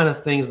those are the kind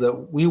of things that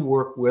we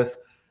work with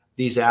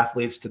these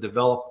athletes to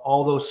develop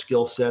all those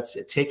skill sets.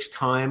 It takes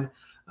time.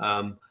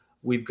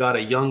 We've got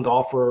a young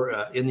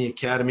golfer in the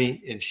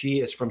academy, and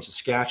she is from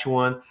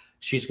Saskatchewan.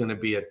 She's going to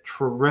be a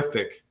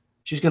terrific,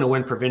 she's going to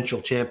win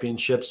provincial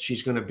championships.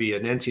 She's going to be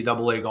an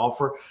NCAA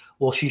golfer.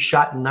 Well, she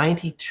shot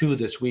 92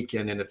 this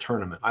weekend in a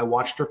tournament. I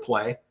watched her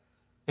play,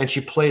 and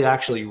she played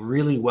actually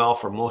really well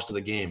for most of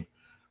the game.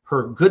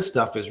 Her good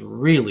stuff is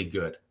really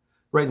good.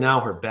 Right now,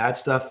 her bad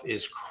stuff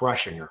is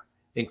crushing her,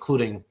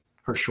 including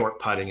her short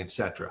putting,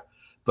 etc.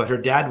 But her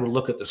dad would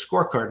look at the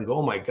scorecard and go,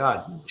 oh my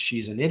God,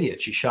 she's an idiot.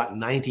 She shot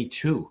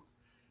 92.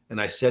 And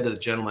I said to the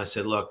gentleman, I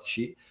said, look,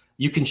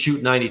 you can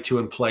shoot 92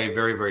 and play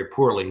very, very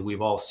poorly.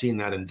 We've all seen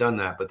that and done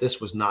that, but this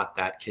was not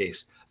that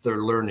case.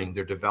 They're learning,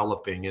 they're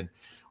developing. And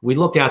we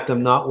look at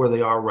them not where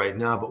they are right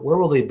now, but where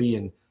will they be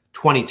in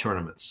 20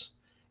 tournaments,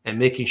 and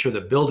making sure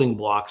the building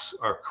blocks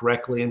are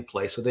correctly in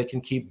place so they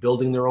can keep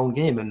building their own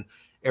game. And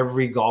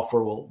every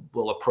golfer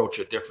will approach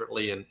it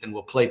differently and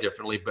will play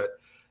differently, but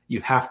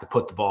you have to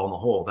put the ball in the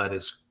hole. That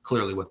is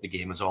clearly what the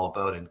game is all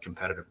about in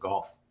competitive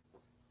golf.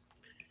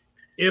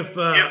 If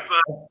a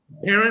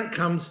parent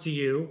comes to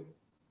you,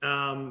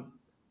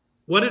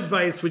 what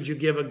advice would you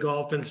give a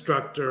golf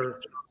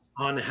instructor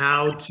on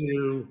how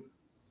to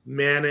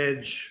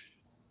manage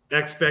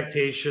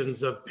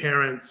expectations of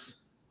parents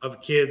of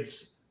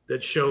kids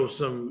that show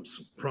some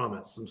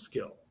promise, some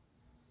skill?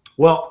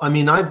 Well, I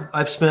mean,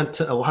 I've spent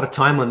a lot of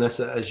time on this,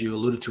 as you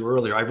alluded to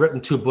earlier. I've written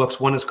 2 books.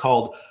 One is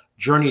called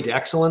Journey to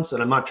Excellence,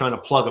 and I'm not trying to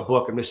plug a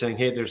book. I'm just saying,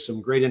 hey, there's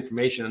some great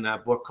information in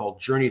that book called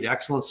Journey to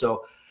Excellence.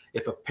 So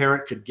if a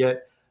parent could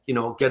get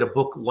a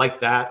book like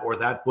that, or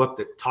that book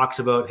that talks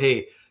about,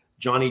 hey,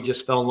 Johnny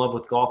just fell in love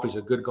with golf. He's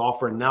a good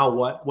golfer. And now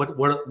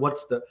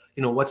what's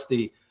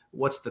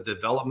the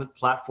development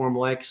platform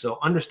like? So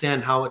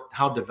understand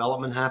how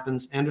development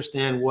happens,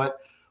 understand what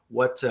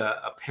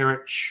a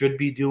parent should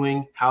be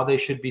doing, how they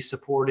should be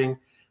supporting,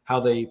 how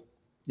they,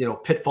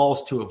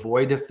 pitfalls to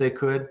avoid if they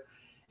could,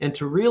 and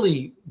to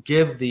really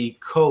give the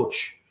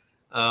coach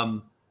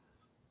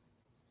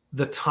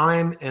the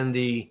time and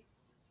the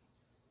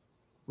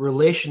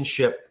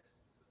relationship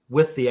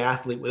with the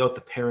athlete without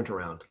the parent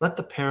around. Let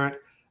the parent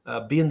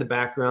be in the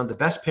background. The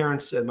best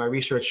parents, and my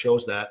research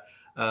shows that,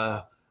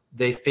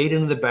 they fade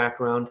into the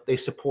background. They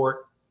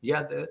support.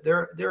 Yeah,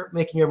 they're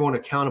making everyone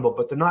accountable,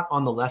 but they're not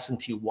on the lesson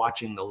tee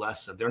watching the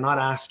lesson. They're not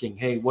asking,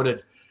 hey, what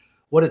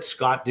did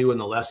Scott do in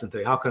the lesson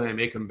today? How can I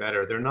make him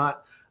better? They're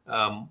not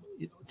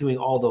doing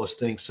all those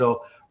things.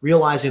 So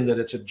realizing that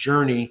it's a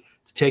journey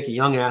to take a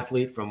young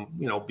athlete from,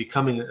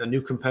 becoming a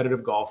new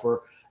competitive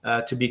golfer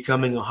to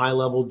becoming a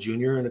high-level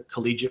junior and a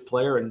collegiate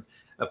player and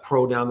a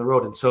pro down the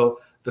road. And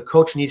so the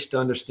coach needs to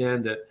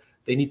understand that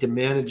they need to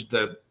manage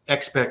the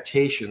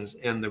expectations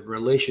and the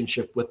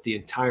relationship with the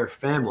entire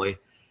family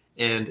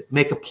and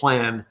make a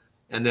plan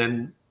and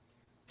then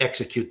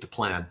execute the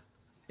plan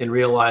and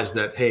realize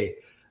that, hey,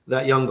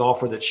 that young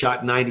golfer that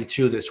shot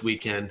 92 this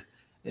weekend,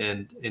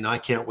 and I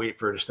can't wait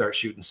for her to start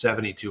shooting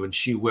 72, and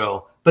she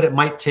will, but it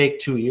might take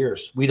 2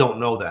 years. We don't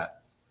know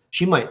that.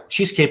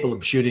 She's capable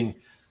of shooting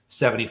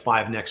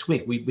 75 next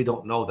week. We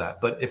don't know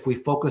that. But if we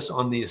focus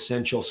on the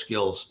essential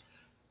skills,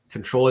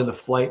 controlling the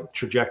flight,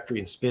 trajectory,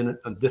 and spin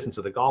and distance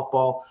of the golf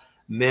ball,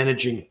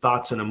 managing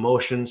thoughts and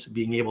emotions,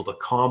 being able to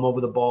calm over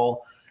the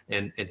ball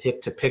and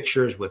hit to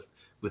pictures with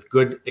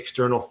good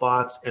external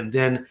thoughts, and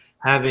then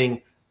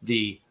having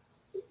the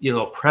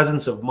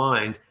presence of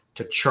mind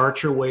to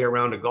chart your way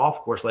around a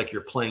golf course like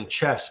you're playing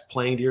chess,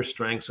 playing to your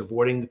strengths,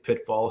 avoiding the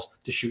pitfalls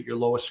to shoot your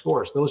lowest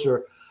scores. Those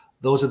are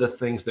the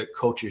things that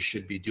coaches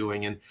should be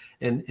doing.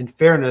 And in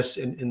fairness,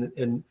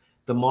 in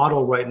the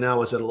model right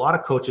now is that a lot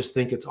of coaches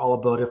think it's all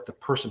about if the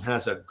person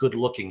has a good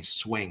looking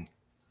swing.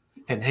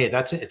 And hey,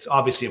 it's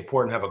obviously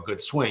important to have a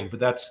good swing, but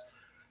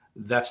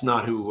that's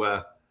not who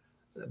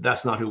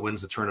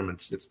wins the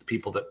tournaments. It's the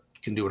people that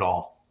can do it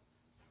all.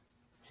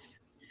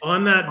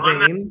 On that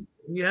vein,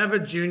 you have a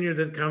junior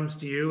that comes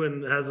to you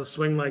and has a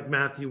swing like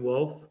Matthew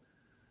Wolff.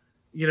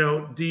 You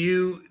know, do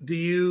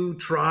you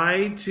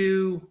try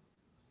to,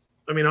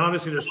 I mean,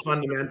 obviously there's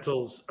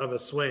fundamentals of a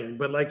swing,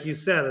 but like you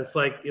said, it's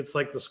like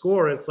the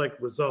score, it's like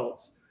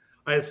results.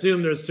 I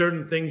assume there's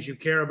certain things you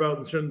care about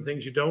and certain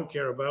things you don't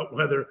care about,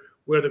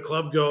 where the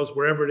club goes,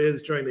 wherever it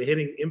is during the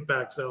hitting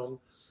impact zone.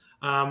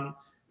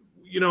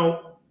 You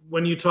know,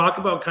 when you talk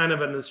about kind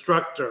of an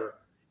instructor,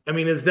 I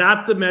mean, is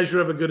that the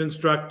measure of a good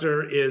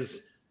instructor,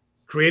 is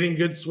creating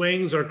good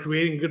swings or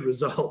creating good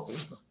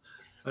results?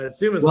 I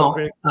assume it's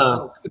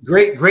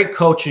great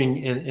coaching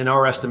in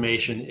our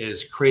estimation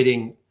is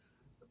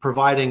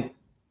providing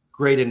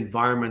great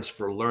environments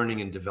for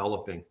learning and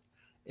developing,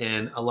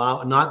 and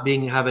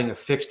having a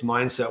fixed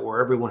mindset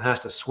where everyone has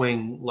to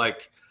swing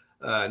like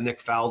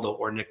Nick Faldo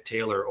or Nick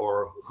Taylor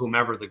or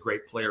whomever the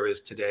great player is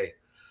today.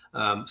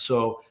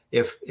 So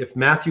if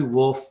Matthew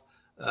Wolff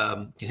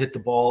can hit the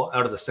ball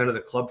out of the center of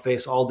the club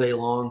face all day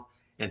long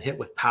and hit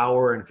with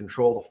power and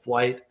control the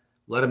flight,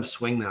 let him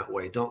swing that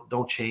way.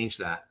 Don't change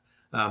that.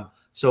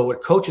 So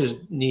what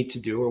coaches need to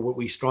do, or what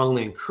we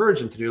strongly encourage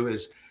them to do,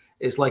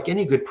 is like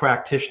any good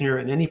practitioner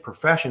in any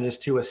profession, is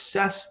to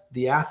assess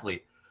the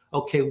athlete.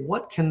 Okay,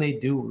 what can they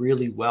do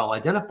really well?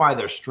 Identify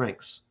their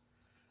strengths.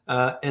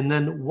 And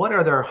then what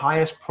are their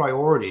highest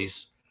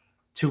priorities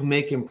to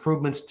make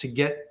improvements to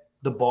get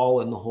the ball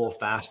in the hole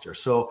faster?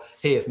 So,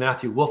 hey, if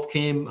Matthew Wolff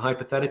came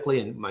hypothetically,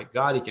 and my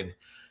God, he can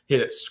hit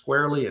it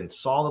squarely and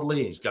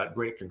solidly, he's got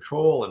great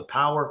control and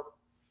power.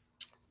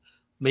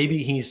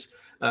 Maybe he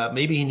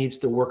needs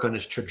to work on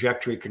his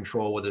trajectory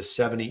control with his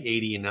 70,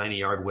 80, and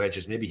 90-yard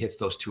wedges. Maybe he hits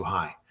those too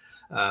high.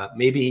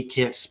 Maybe he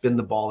can't spin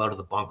the ball out of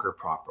the bunker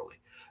properly.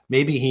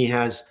 Maybe he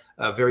has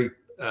a very,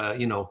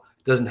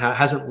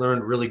 hasn't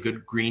learned really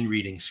good green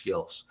reading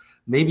skills.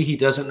 Maybe he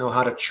doesn't know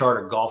how to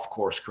chart a golf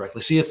course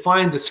correctly. So you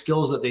find the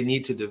skills that they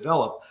need to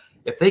develop.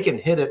 If they can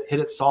hit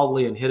it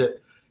solidly and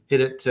hit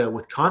it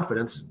with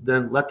confidence,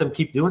 then let them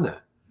keep doing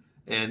that.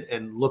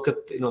 And look at,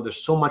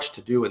 there's so much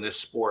to do in this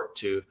sport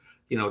to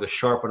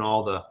sharpen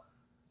all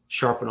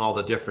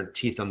the different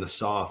teeth on the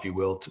saw, if you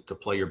will, to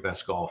play your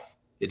best golf.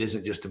 It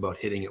isn't just about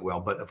hitting it well,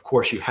 but of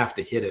course you have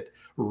to hit it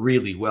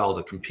really well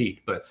to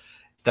compete. But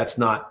that's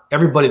not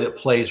everybody that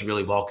plays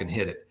really well can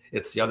hit it.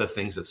 It's the other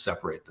things that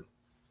separate them.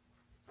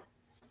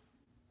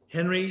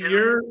 Henry,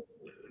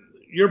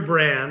 your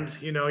brand,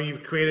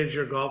 you've created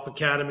your golf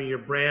academy, your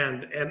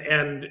brand,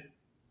 and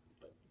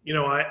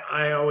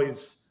I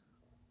always,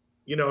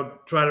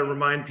 try to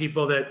remind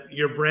people that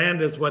your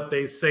brand is what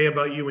they say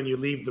about you when you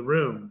leave the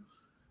room,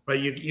 right?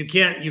 You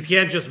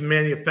can't just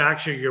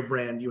manufacture your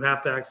brand. You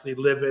have to actually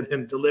live it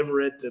and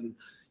deliver it. And,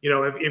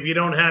 if you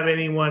don't have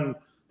anyone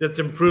that's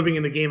improving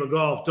in the game of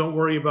golf, don't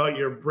worry about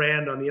your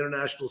brand on the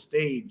international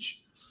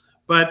stage.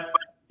 But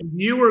if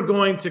you were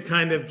going to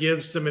kind of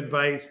give some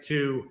advice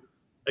to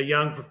a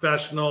young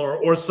professional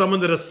or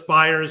someone that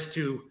aspires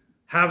to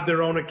have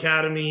their own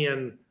academy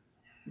in,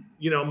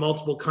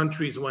 multiple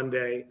countries one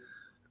day,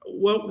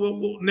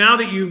 well, now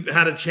that you've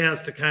had a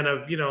chance to kind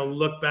of,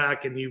 look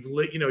back and you've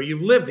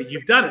lived it,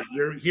 you've done it.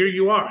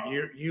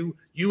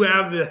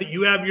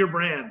 You have your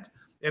brand,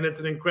 and it's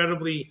an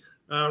incredibly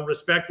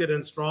respected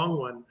and strong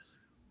one.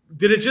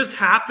 Did it just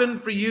happen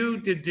for you?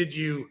 Did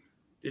you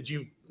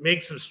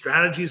make some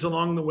strategies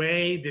along the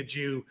way? Did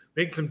you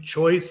make some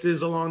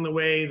choices along the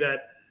way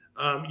that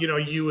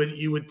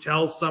you would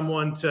tell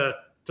someone to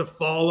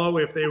follow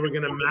if they were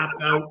going to map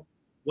out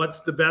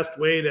what's the best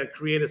way to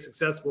create a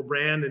successful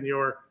brand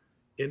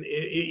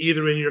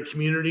either in your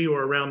community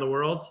or around the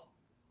world?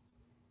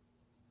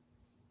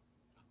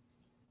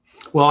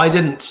 Well, I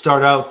didn't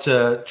start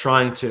out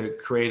trying to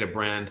create a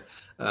brand,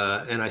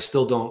 and I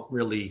still don't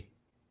really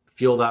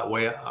feel that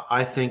way.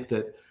 I think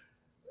that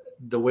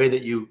the way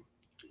that you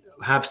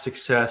have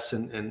success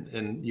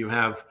and you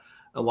have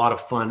a lot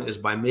of fun is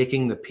by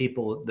making the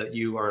people that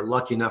you are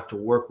lucky enough to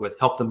work with,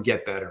 help them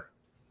get better.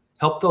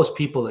 Help those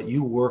people that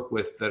you work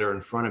with that are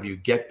in front of you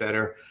get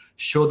better.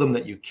 Show them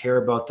that you care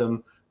about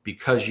them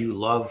because you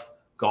love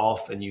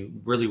golf and you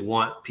really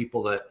want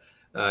people that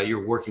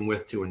you're working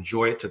with to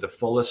enjoy it to the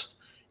fullest.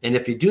 And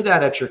if you do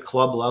that at your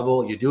club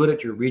level, you do it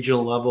at your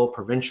regional level,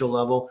 provincial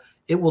level,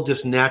 it will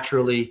just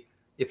naturally,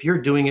 if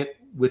you're doing it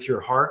with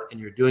your heart and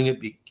you're doing it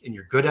and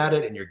you're good at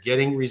it and you're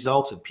getting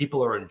results and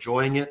people are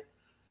enjoying it,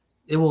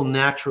 it will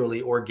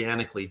naturally,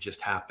 organically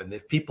just happen.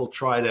 If people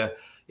try to,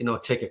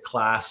 take a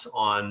class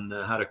on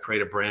how to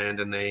create a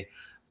brand and they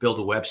build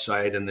a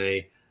website and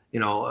they,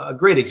 a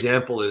great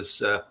example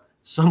is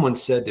someone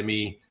said to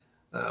me,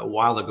 a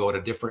while ago at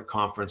a different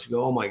conference. I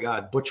go, oh my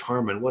God, Butch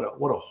Harmon, what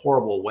a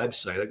horrible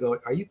website. I go,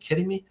 are you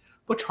kidding me?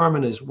 Butch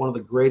Harmon is one of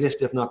the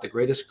greatest, if not the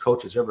greatest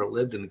coaches ever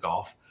lived in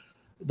golf.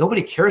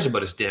 Nobody cares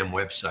about his damn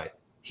website.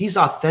 He's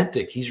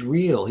authentic. He's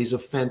real. He's a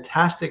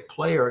fantastic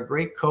player, a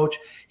great coach.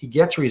 He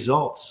gets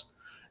results.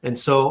 And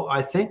so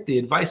I think the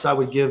advice I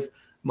would give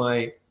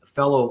my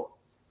fellow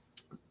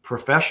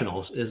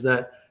professionals is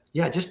that,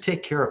 yeah, just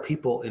take care of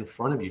people in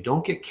front of you.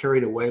 Don't get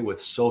carried away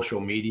with social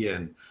media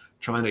and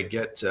trying to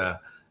get,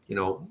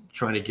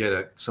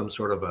 some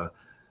sort of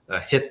a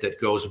hit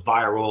that goes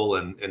viral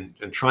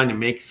and trying to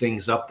make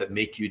things up that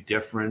make you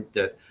different,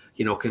 that,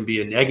 can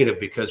be a negative,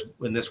 because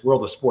in this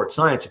world of sports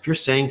science, if you're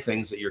saying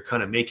things that you're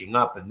kind of making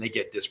up and they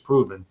get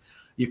disproven,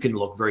 you can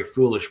look very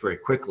foolish very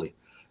quickly.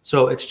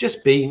 So it's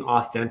just being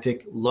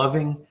authentic,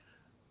 loving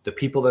the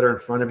people that are in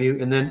front of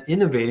you, and then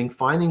innovating,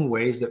 finding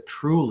ways that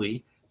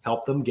truly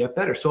help them get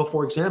better. So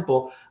for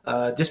example,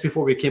 just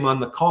before we came on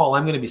the call,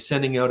 I'm going to be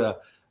sending out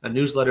a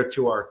newsletter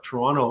to our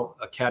Toronto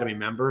Academy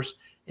members,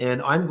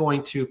 and I'm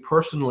going to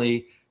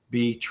personally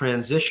be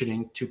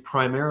transitioning to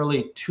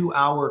primarily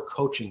 2-hour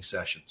coaching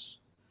sessions.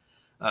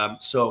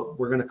 So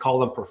we're going to call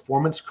them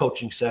performance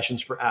coaching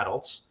sessions for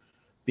adults,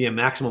 be a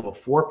maximum of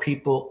 4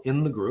 people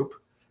in the group.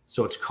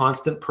 So it's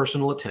constant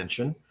personal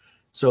attention.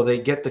 So they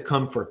get to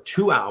come for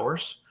 2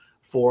 hours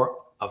for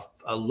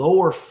a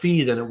lower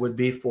fee than it would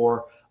be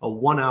for a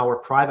 1-hour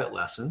private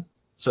lesson.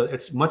 So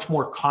it's much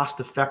more cost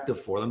effective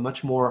for them,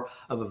 much more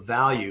of a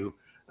value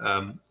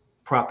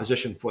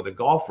proposition for the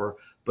golfer.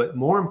 But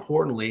more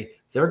importantly,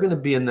 they're going to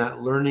be in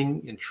that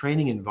learning and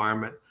training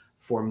environment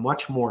for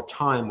much more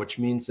time, which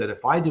means that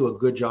if I do a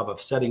good job of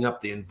setting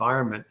up the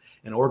environment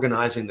and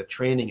organizing the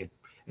training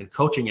and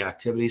coaching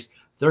activities,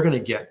 they're going to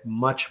get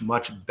much,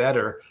 much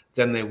better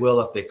than they will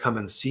if they come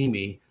and see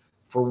me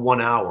for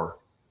 1 hour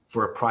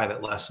for a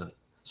private lesson.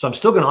 So I'm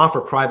still going to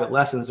offer private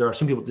lessons. There are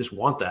some people who just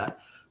want that,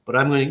 but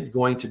I'm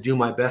going to do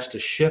my best to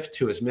shift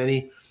to as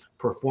many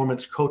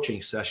performance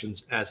coaching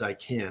sessions as I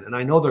can. And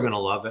I know they're going to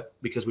love it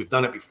because we've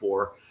done it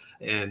before,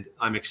 and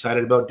I'm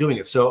excited about doing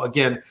it. So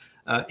again,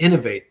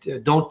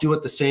 innovate. Don't do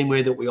it the same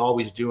way that we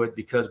always do it,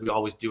 because we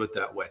always do it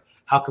that way.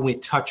 How can we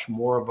touch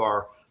more of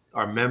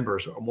our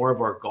members or more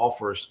of our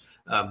golfers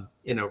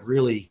in a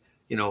really,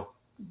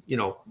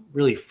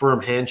 really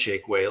firm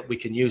handshake way? We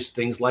can use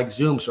things like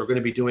Zoom. So we're going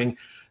to be doing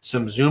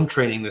some Zoom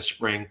training this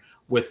spring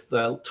with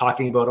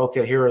talking about,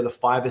 okay, here are the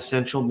 5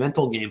 essential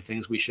mental game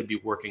things we should be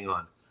working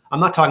on. I'm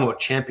not talking about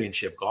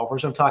championship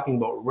golfers. I'm talking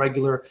about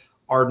regular,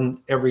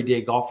 ardent,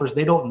 everyday golfers.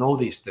 They don't know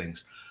these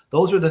things.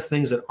 Those are the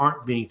things that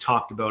aren't being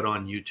talked about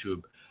on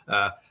YouTube.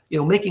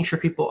 Making sure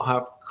people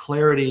have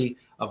clarity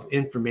of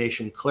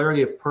information,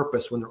 clarity of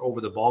purpose when they're over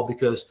the ball,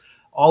 because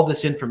all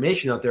this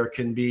information out there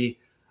can be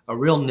a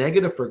real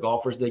negative for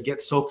golfers. They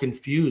get so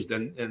confused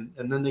and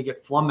then they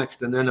get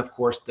flummoxed, and then of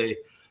course they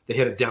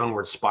hit a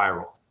downward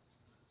spiral.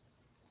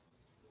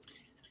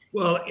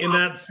 Well, in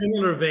that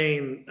similar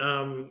vein,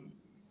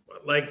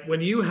 like when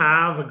you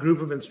have a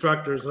group of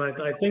instructors,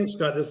 and I think,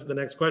 Scott, this is the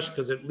next question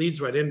because it leads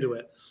right into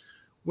it.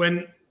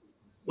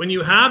 When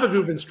you have a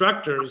group of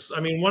instructors, I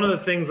mean, one of the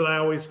things that I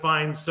always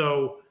find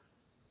so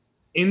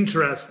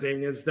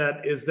interesting is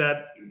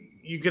that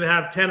you can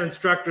have 10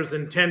 instructors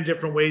and 10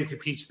 different ways to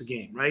teach the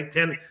game, right?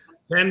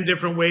 10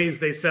 different ways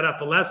they set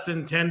up a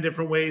lesson, 10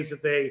 different ways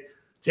that they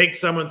take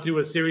someone through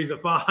a series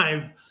of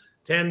 5,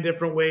 10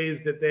 different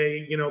ways that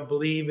they,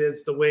 believe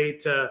is the way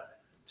to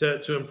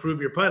improve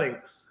your putting.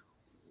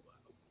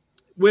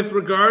 With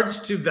regards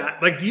to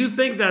that, like, do you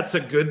think that's a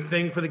good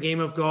thing for the game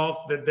of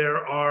golf, that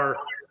there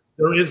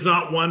is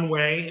not one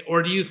way?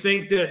 Or do you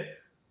think that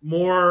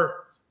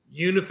more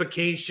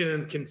unification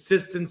and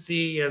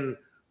consistency and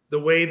the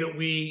way that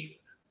we,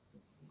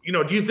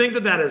 do you think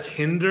that has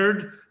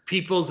hindered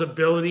people's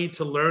ability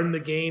to learn the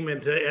game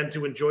and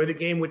to enjoy the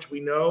game, which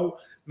we know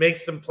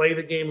makes them play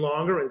the game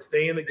longer and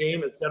stay in the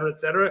game, et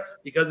cetera,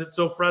 because it's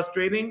so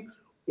frustrating?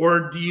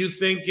 Or do you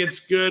think it's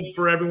good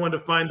for everyone to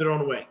find their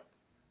own way?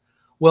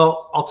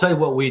 Well, I'll tell you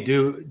what we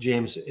do,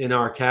 James, in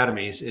our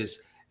academies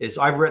is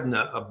I've written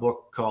a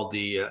book called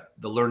the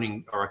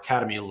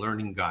Academy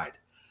Learning Guide.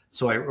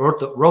 So I wrote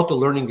the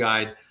learning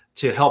guide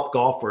to help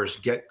golfers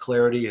get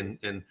clarity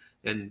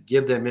and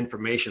give them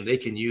information they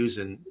can use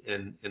and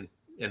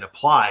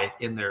apply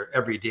in their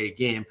everyday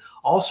game.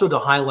 Also to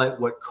highlight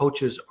what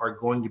coaches are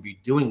going to be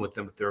doing with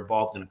them if they're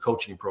involved in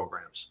coaching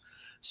programs.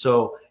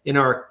 So in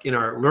our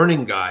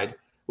learning guide,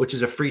 which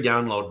is a free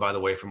download, by the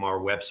way, from our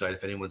website,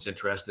 if anyone's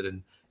interested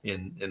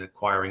in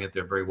acquiring it,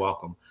 they're very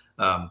welcome.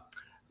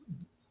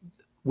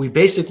 We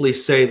basically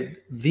say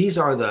these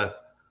are the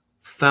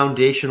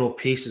foundational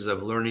pieces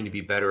of learning to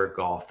be better at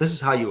golf. This is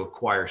how you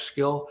acquire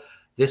skill.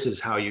 This is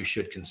how you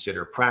should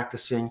consider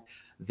practicing.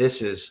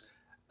 This is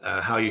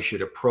how you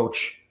should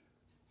approach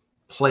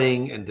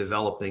playing and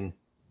developing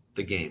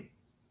the game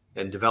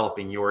and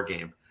developing your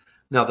game.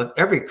 Now,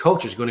 every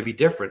coach is going to be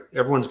different.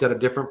 Everyone's got a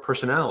different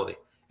personality.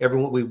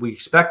 We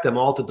expect them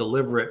all to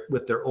deliver it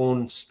with their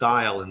own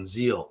style and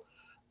zeal,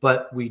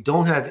 but we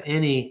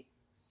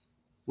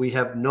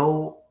have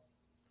no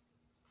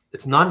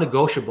it's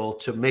non-negotiable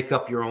to make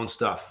up your own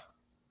stuff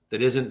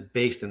that isn't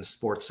based in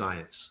sports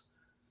science.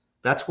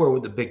 That's where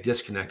the big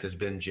disconnect has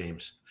been,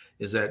 James,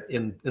 is that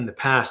in the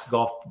past,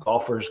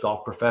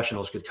 golf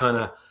professionals could kind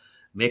of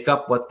make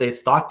up what they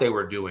thought they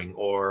were doing,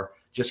 or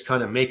just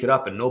kind of make it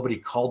up, and nobody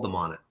called them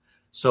on it.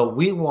 So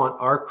we want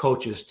our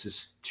coaches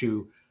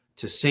to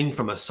sing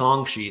from a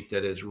song sheet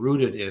that is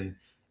rooted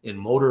in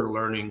motor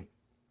learning,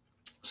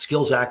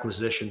 skills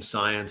acquisition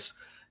science,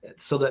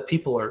 so that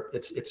people are,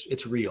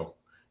 it's real,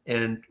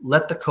 and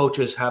let the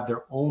coaches have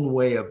their own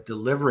way of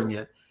delivering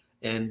it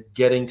and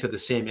getting to the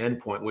same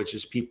endpoint, which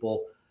is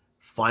people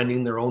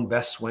finding their own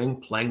best swing,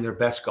 playing their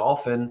best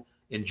golf, and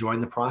enjoying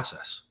the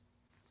process.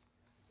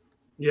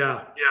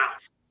 Yeah.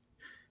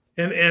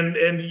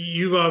 And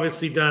you've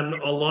obviously done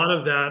a lot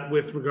of that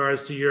with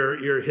regards to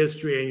your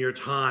history and your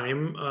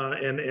time,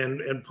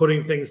 and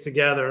putting things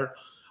together.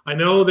 I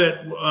know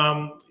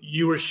that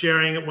you were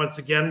sharing it once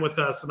again with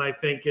us, and I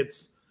think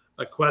it's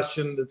a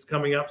question that's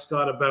coming up,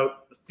 Scott,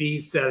 about fee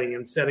setting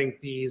and setting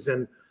fees,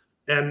 and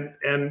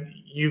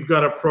you've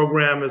got a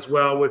program as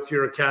well with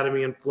your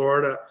academy in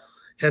Florida,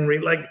 Henry.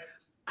 Like,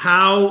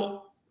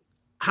 how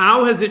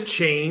has it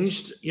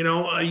changed? You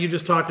know, you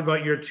just talked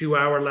about your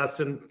 2-hour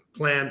lesson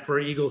plan for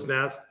Eagle's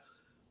Nest,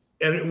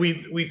 and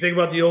we think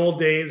about the old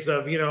days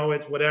of, you know,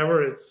 it's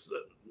whatever, it's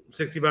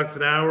 $60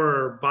 an hour,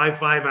 or buy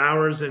 5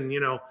 hours and, you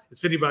know,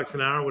 it's $50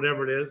 an hour,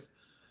 whatever it is.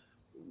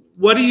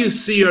 What do you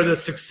see are the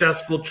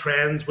successful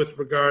trends with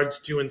regards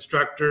to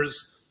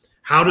instructors?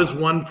 How does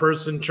one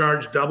person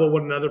charge double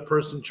what another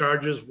person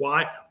charges?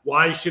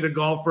 Why should a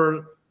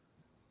golfer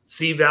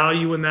see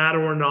value in that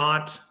or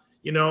not?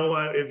 You know,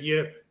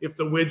 if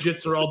the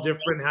widgets are all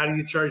different, how do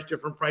you charge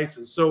different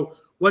prices? So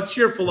what's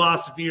your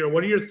philosophy, or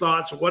what are your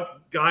thoughts, or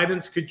what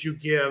guidance could you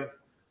give,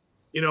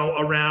 you know,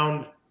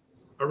 around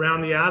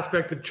the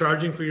aspect of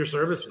charging for your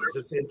services?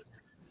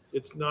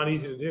 It's not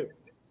easy to do.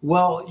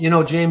 Well, you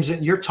know, James,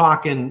 you're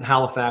talking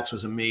Halifax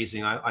was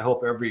amazing. I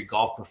hope every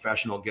golf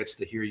professional gets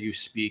to hear you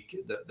speak.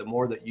 The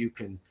more that you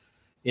can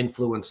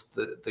influence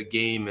the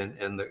game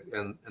and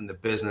the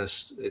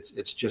business,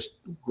 it's just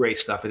great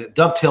stuff, and it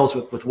dovetails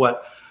with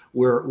what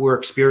we're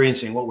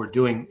experiencing, what we're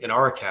doing in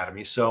our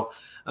academy. So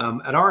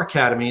at our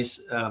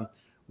academies,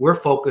 we're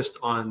focused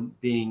on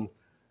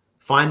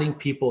finding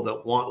people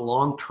that want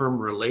long-term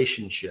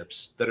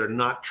relationships that are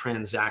not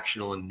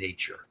transactional in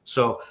nature.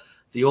 So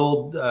the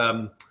old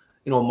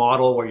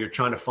model where you're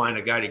trying to find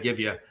a guy to give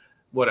you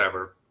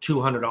whatever,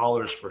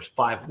 $200 for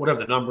 5, whatever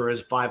the number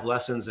is, 5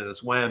 lessons, and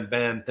it's wham,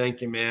 bam,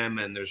 thank you, ma'am,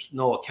 and there's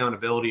no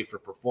accountability for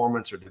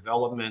performance or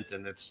development,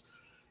 and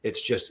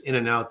it's just in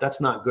and out. That's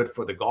not good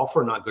for the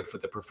golfer, not good for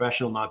the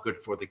professional, not good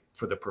for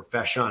the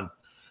profession.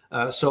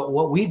 So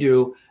what we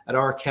do at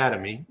our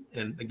academy,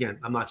 and again,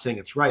 I'm not saying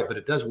it's right, but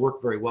it does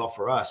work very well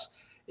for us,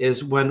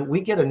 is when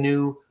we get a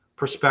new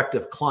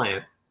prospective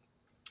client,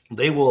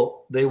 they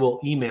will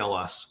email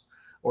us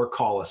or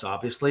call us,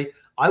 obviously.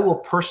 I will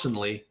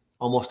personally,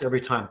 almost every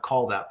time,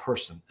 call that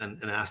person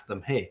and ask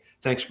them, hey,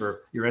 thanks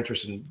for your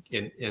interest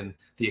in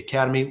the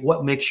academy.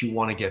 What makes you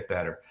want to get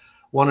better?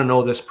 Want to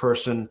know this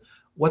person,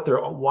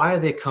 why are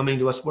they coming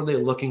to us? What are they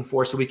looking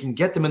for? So we can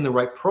get them in the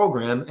right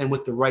program and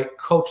with the right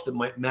coach that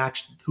might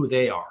match who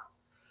they are.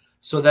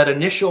 So that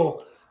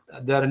initial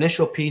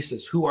piece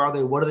is, who are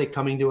they? What are they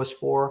coming to us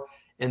for?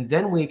 And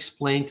then we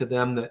explain to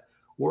them that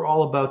we're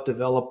all about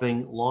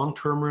developing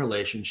long-term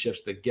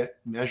relationships that get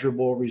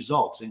measurable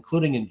results,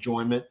 including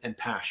enjoyment and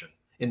passion,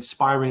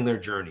 inspiring their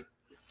journey.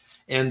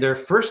 And their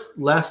first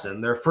lesson,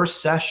 their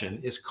first session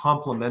is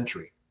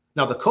complimentary.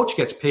 Now, the coach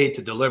gets paid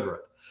to deliver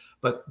it,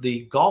 but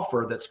the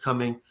golfer that's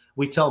coming,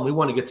 we tell them, we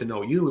want to get to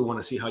know you. We want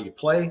to see how you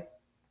play.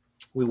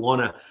 We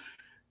want to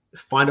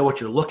find out what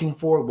you're looking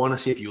for. We want to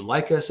see if you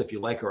like us, if you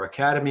like our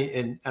academy.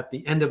 And at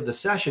the end of the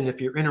session, if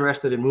you're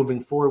interested in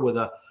moving forward with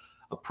a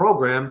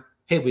program,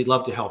 hey, we'd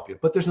love to help you,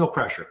 but there's no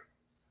pressure.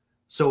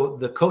 So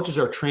the coaches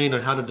are trained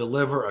on how to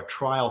deliver a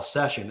trial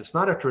session. It's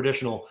not a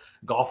traditional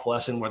golf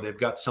lesson where they've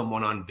got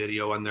someone on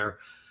video and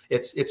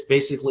it's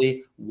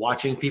basically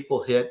watching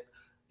people hit,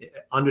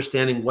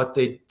 understanding what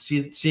they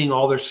see, seeing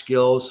all their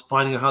skills,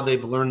 finding out how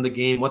they've learned the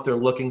game, what they're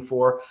looking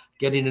for,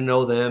 getting to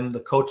know them,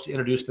 the coach to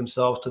introduce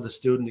themselves to the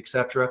student,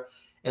 etc.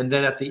 And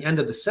then at the end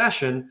of the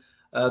session,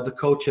 the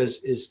coach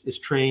is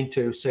trained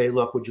to say,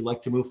 look, would you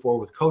like to move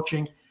forward with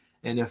coaching?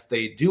 And if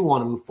they do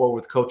want to move forward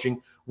with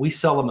coaching, we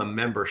sell them a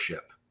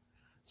membership.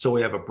 So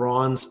we have a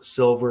bronze,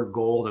 silver,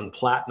 gold, and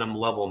platinum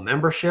level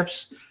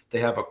memberships. They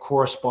have a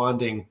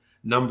corresponding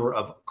number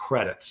of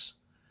credits.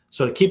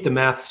 So to keep the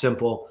math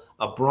simple,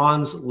 a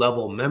bronze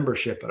level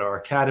membership at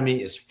our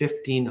academy is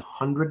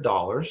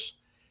 $1,500,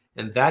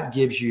 and that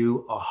gives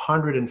you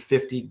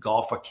 150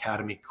 Golf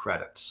Academy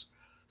credits.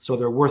 So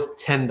they're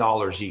worth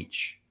 $10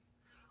 each.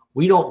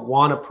 We don't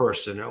want a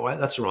person, or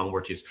that's the wrong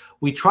word to use.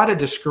 We try to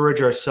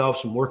discourage ourselves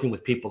from working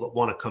with people that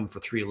want to come for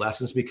 3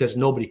 lessons because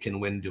nobody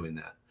can win doing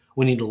that.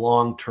 We need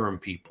long-term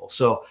people.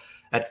 So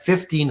at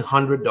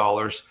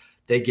 $1,500,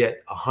 they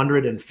get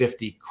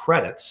 150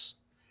 credits,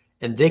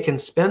 and they can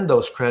spend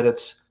those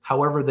credits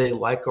however they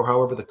like or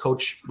however the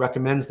coach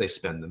recommends they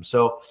spend them.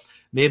 So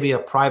maybe a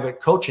private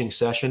coaching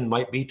session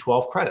might be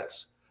 12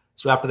 credits.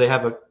 So after they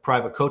have a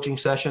private coaching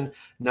session,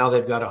 now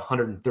they've got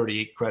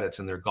 138 credits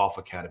in their Golf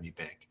Academy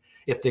bank.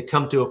 If they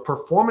come to a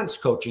performance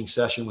coaching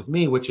session with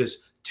me, which is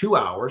 2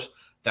 hours,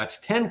 that's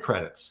 10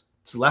 credits.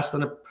 It's less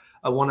than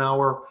a 1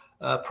 hour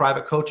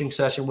private coaching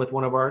session with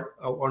one of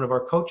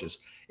our coaches.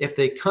 If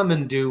they come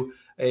and do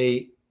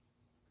a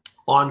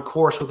on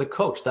course with a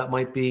coach, that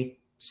might be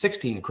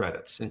 16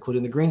 credits,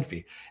 including the green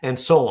fee, and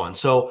so on.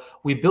 So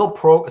we build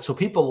so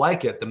people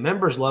like it. The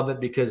members love it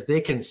because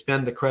they can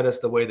spend the credits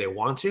the way they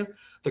want to.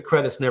 The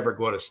credits never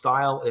go out of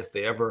style. If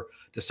they ever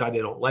decide they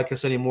don't like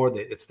us anymore,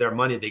 it's their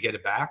money, they get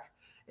it back.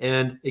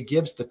 And it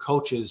gives the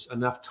coaches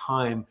enough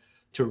time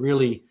to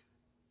really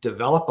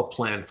develop a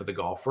plan for the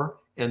golfer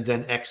and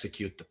then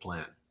execute the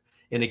plan.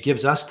 And it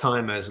gives us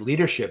time as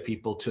leadership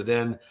people to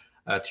then,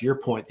 to your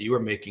point that you were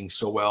making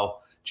so well,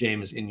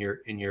 James, in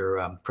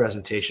your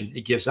presentation,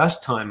 it gives us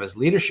time as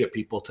leadership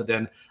people to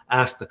then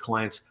ask the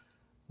clients,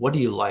 what do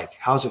you like?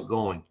 How's it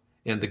going?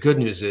 And the good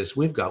news is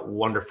we've got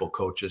wonderful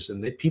coaches,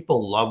 and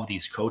people love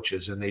these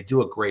coaches and they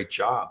do a great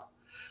job.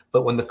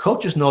 But when the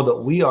coaches know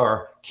that we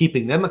are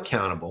keeping them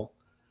accountable,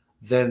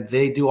 then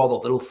they do all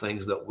the little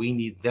things that we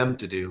need them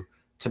to do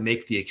to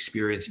make the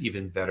experience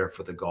even better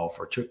for the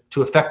golfer,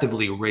 to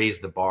effectively raise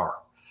the bar.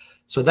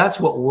 So that's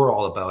what we're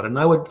all about. And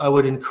I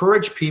would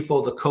encourage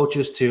people, the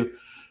coaches, to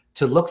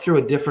look through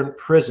a different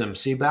prism.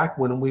 See, back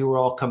when we were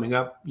all coming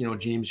up, you know,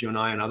 James, you and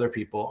I and other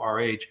people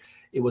our age,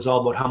 it was all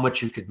about how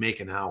much you could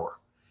make an hour.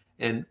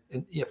 And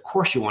of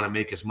course you want to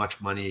make as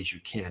much money as you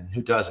can.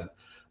 Who doesn't?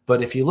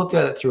 But if you look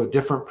at it through a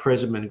different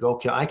prism and go,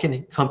 okay, I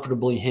can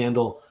comfortably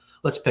handle,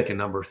 let's pick a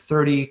number,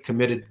 30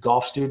 committed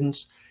golf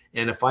students.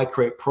 And if I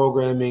create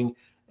programming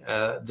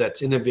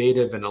that's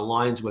innovative and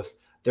aligns with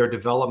their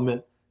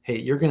development, hey,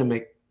 you're going to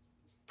make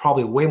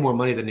probably way more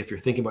money than if you're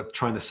thinking about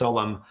trying to sell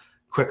them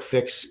quick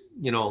fix,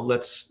 you know,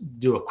 let's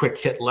do a quick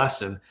hit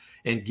lesson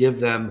and give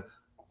them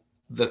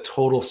the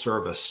total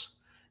service.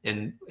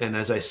 And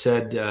as I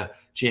said,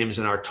 James,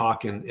 in our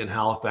talk in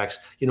Halifax,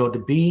 you know, to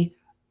be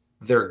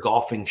their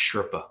golfing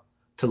Sherpa,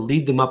 to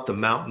lead them up the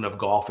mountain of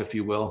golf, if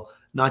you will,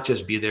 not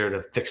just be there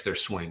to fix their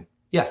swing.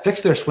 Yeah,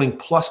 fix their swing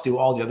plus do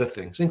all the other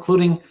things,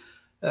 including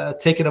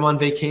taking them on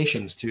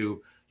vacations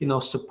to, you know,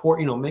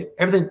 support, you know, make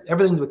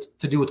everything that's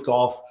to do with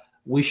golf.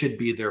 We should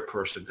be their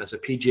person as a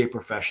PGA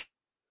professional.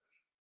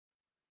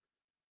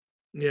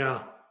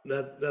 Yeah,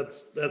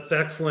 that's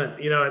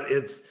excellent. You know,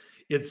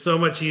 it's so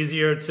much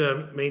easier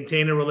to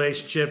maintain a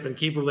relationship and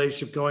keep a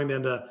relationship going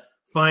than to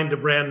find a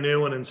brand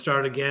new one and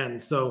start again.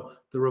 So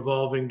the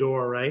revolving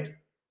door, right?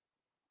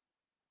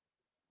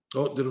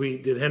 Oh,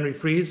 did Henry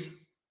freeze?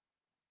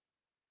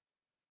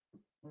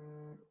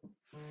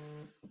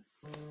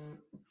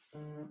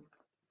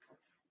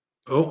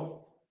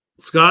 Oh,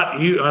 Scott,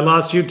 I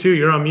lost you too.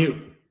 You're on mute.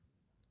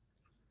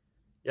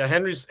 Yeah,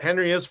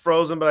 Henry is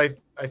frozen, but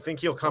I think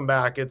he'll come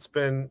back. It's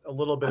been a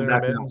little bit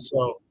intermittent.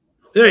 So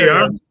there you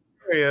are.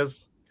 There he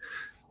is.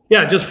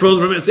 Yeah, just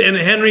frozen. And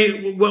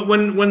Henry,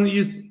 when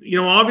you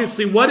know,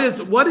 obviously, what is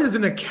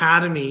an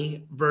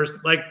academy versus,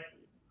 like,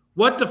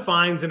 what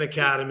defines an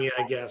academy?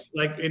 I guess,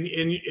 like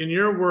in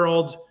your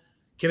world,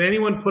 can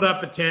anyone put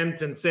up a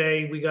tent and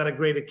say we got a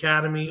great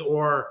academy?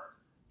 Or,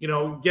 you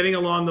know, getting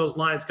along those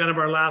lines, kind of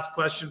our last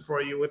question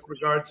for you with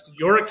regards to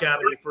your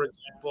academy, for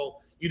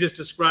example, you just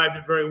described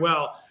it very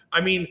well.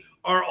 I mean,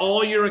 are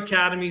all your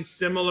academies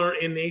similar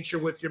in nature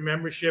with your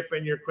membership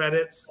and your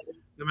credits,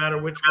 no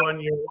matter which one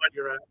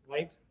you're at,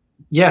 right?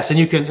 Yes, and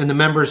you can, and the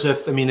members,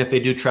 if they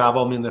do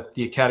travel, I mean,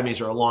 the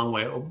academies are a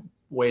long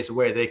ways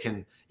away. They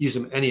can use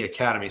them any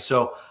academy.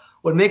 So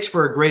what makes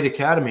for a great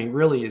academy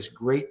really is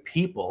great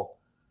people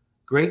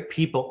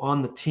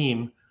on the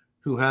team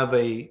who have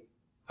a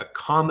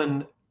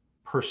common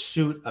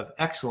pursuit of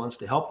excellence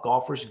to help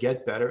golfers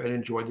get better and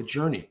enjoy the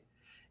journey,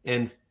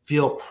 and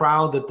feel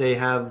proud that they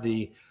have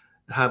the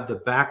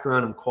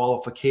background and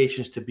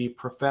qualifications to be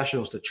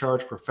professionals, to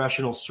charge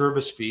professional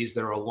service fees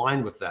that are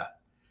aligned with that,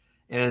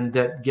 and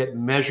that get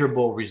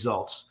measurable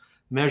results.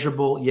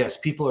 Measurable, yes,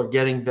 people are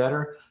getting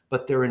better,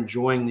 but they're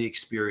enjoying the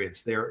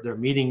experience. They're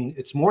meeting.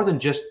 It's more than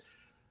just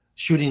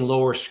shooting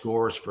lower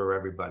scores for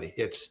everybody.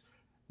 It's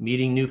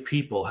meeting new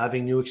people,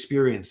 having new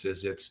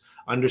experiences. It's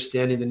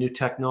understanding the new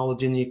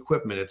technology and the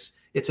equipment.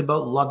 It's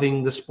about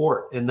loving the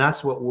sport, and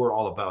that's what we're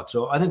all about.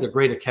 So I think a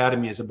great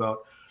academy is about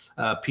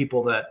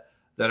people that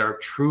are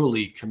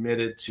truly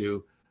committed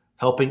to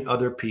helping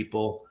other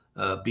people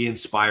be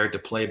inspired to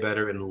play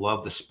better and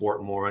love the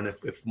sport more. And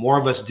if more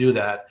of us do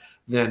that,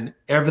 then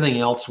everything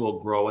else will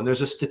grow. And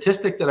there's a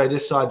statistic that I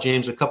just saw,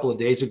 James, a couple of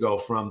days ago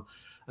from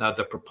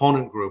the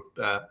Proponent Group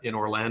in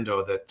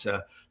Orlando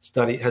that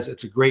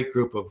it's a great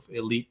group of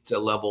elite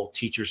level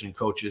teachers and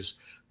coaches.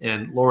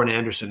 And Lauren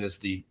Anderson is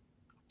the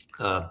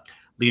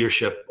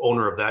leadership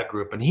owner of that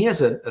group. And he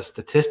has a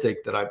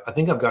statistic that I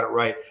think I've got it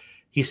right.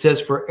 He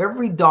says for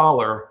every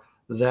dollar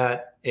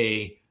that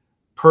a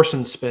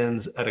person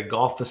spends at a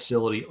golf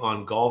facility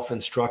on golf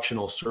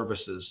instructional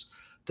services,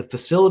 the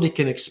facility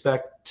can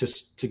expect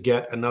to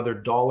get another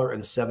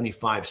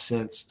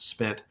 $1.75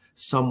 spent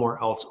somewhere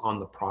else on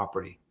the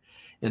property.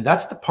 And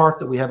that's the part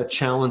that we have a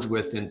challenge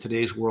with in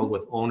today's world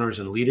with owners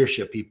and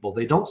leadership people.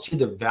 They don't see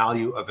the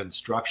value of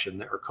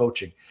instruction or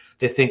coaching.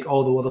 They think,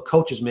 oh, well, the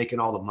coach is making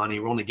all the money.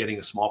 We're only getting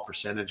a small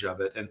percentage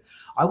of it. And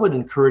I would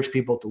encourage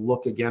people to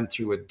look again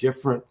through a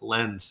different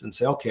lens and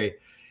say, okay,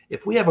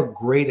 if we have a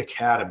great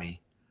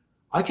academy,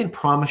 I can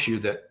promise you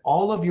that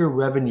all of your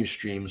revenue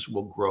streams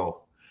will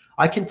grow.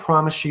 I can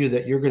promise you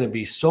that you're going to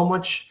be so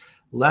much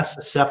less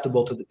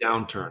susceptible to the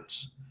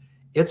downturns.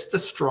 It's the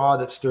straw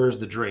that stirs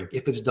the drink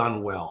if it's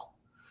done well.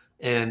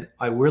 And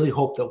I really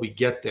hope that we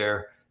get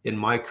there in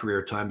my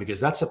career time,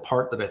 because that's a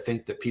part that I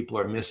think that people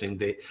are missing.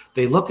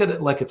 They look at it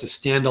like it's a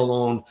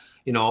standalone,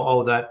 you know,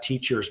 oh, that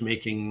teacher is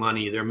making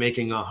money. They're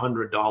making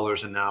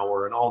 $100 an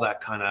hour and all that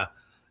kind of,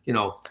 you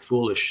know,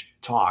 foolish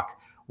talk.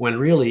 When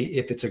really,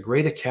 if it's a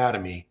great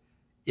academy,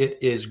 it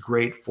is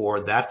great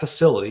for that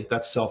facility.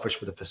 That's selfish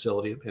for the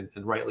facility, and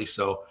rightly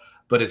so,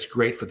 but it's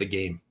great for the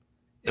game.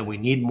 And we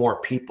need more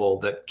people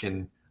that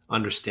can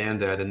understand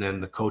that. And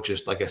then the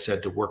coaches, like I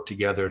said, to work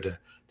together to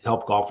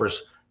help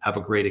golfers have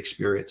a great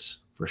experience,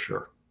 for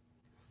sure.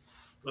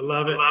 I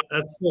love it.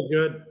 That's so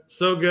good.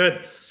 So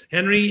good.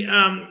 Henry,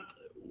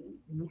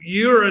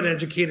 you're an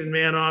educated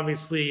man,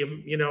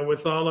 obviously, you know,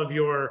 with all of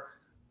your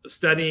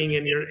studying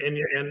and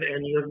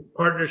your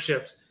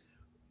partnerships.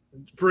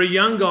 For a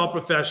young golf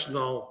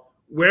professional,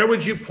 where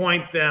would you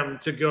point them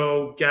to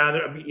go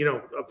gather? You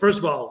know, first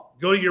of all,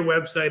 go to your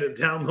website and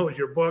download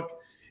your book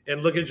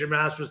and look at your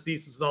master's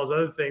thesis and all those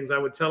other things. I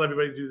would tell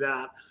everybody to do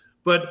that.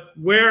 But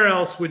where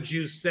else would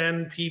you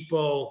send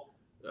people,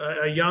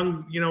 a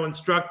young, you know,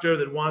 instructor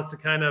that wants to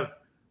kind of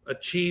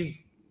achieve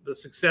the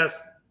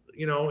success,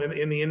 you know,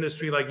 in the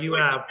industry like you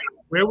have?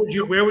 Where would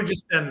you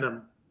send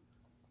them?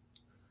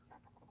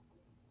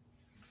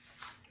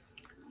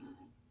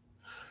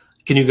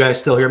 Can you guys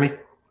still hear me?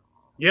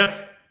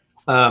 Yes.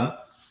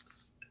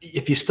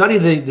 If you study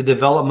the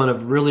development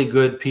of really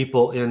good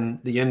people in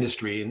the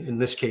industry, in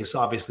this case,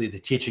 obviously the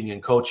teaching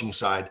and coaching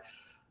side,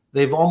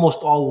 they've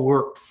almost all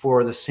worked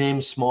for the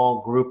same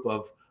small group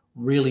of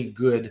really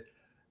good,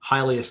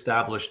 highly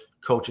established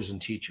coaches and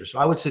teachers. So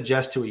I would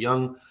suggest to a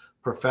young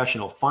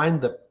professional,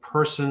 find the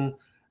person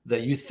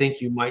that you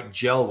think you might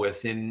gel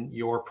with in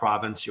your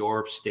province,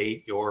 your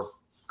state, your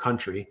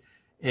country,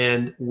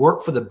 and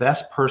work for the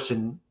best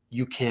person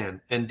you can,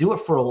 and do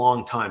it for a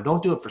long time.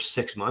 Don't do it for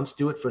 6 months,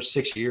 do it for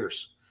 6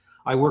 years.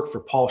 I worked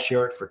for Paul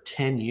Sherritt for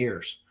 10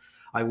 years.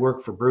 I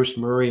worked for Bruce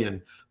Murray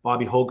and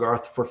Bobby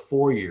Hogarth for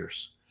 4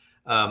 years.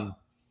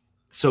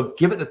 So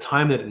give it the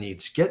time that it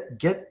needs.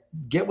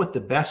 Get with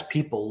the best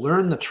people,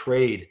 learn the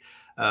trade,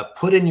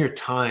 put in your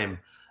time,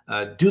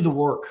 do the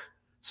work,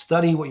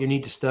 study what you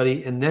need to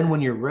study. And then when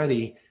you're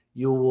ready,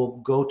 you will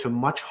go to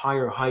much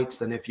higher heights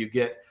than if you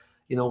get,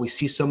 you know, we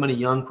see so many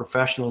young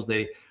professionals,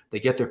 they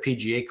get their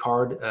PGA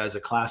card as a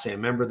Class A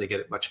member. They get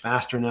it much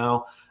faster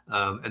now.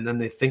 And then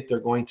they think they're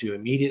going to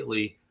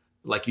immediately,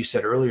 like you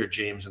said earlier,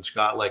 James and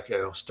Scott, like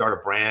start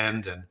a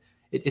brand, and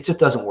it just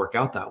doesn't work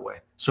out that way.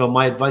 So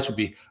my advice would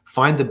be,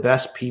 find the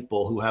best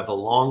people who have a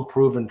long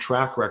proven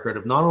track record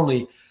of not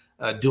only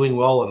doing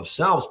well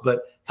themselves,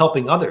 but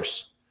helping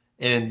others,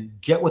 and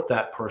get with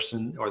that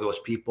person or those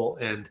people,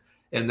 and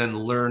then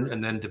learn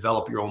and then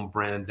develop your own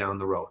brand down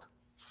the road.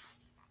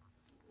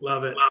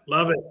 Love it.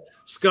 Love it.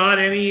 Scott,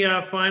 any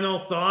final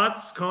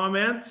thoughts,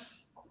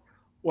 comments?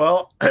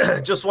 Well,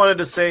 just wanted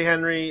to say,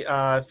 Henry,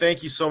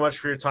 thank you so much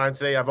for your time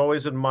today. I've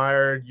always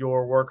admired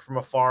your work from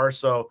afar.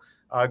 So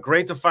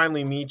great to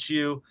finally meet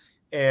you,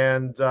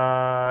 and,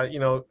 you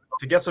know,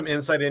 to get some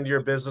insight into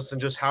your business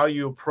and just how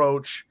you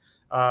approach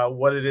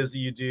what it is that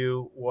you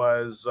do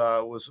was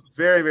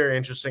very, very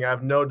interesting. I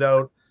have no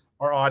doubt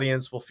our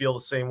audience will feel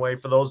the same way.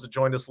 For those that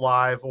joined us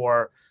live,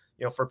 or,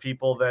 you know, for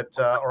people that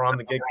are on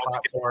the gig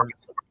platform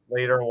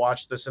later and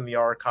watch this in the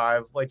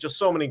archive, like, just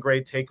so many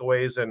great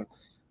takeaways and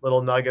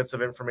little nuggets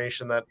of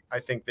information that I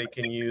think they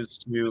can use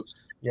to, you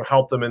know,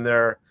 help them in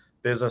their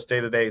business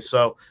day to day.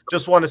 So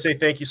just want to say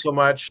thank you so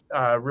much.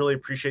 Really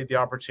appreciate the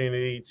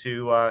opportunity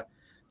to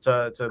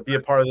be a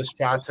part of this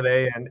chat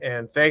today,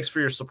 and thanks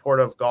for your support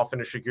of Golf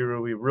Industry Guru.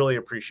 We really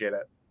appreciate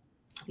it.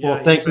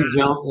 Well, thank you,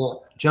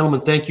 gentlemen.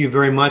 Thank you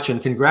very much,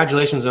 and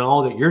congratulations on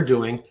all that you're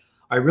doing.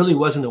 I really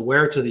wasn't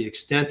aware to the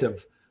extent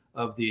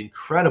of the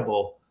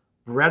incredible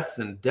breadth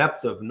and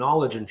depth of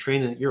knowledge and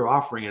training that you're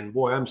offering. And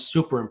boy, I'm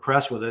super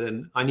impressed with it.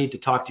 And I need to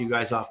talk to you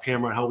guys off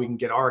camera on how we can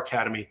get our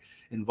academy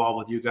involved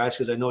with you guys,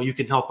 because I know you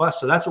can help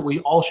us. So that's what we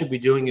all should be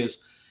doing,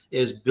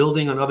 is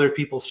building on other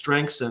people's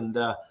strengths. And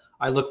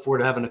I look forward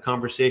to having a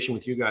conversation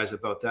with you guys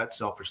about that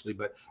selfishly,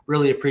 but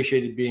really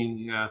appreciated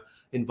being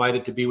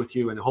invited to be with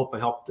you, and hope I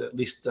helped at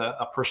least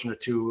a person or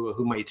two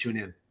who might tune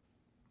in.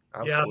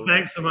 Absolutely. Yeah,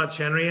 thanks so much,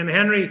 Henry. And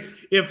Henry,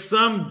 if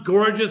some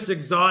gorgeous,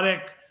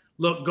 exotic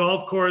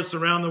golf course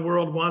around the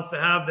world wants to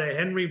have the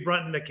Henry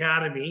Brunton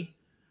Academy,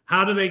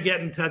 how do they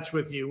get in touch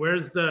with you?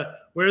 What's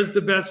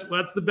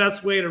the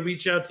best way to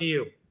reach out to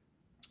you?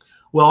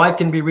 Well, I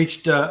can be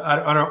reached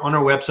on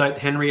our website,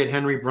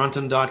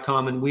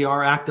 henry@henrybrunton.com, and we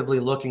are actively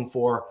looking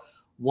for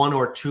one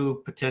or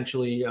two,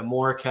 potentially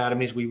more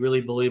academies. We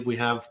really believe we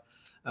have,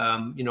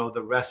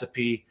 the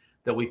recipe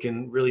that we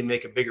can really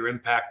make a bigger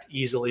impact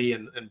easily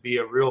and be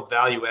a real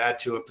value add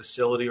to a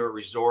facility or a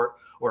resort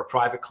or a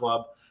private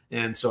club.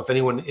 And so if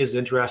anyone is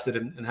interested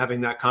in having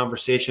that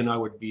conversation, I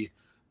would be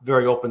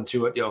very open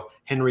to it.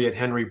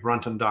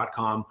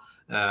 Henry@henrybrunton.com,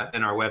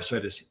 and our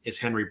website is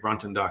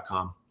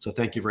henrybrunton.com. So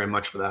thank you very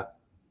much for that.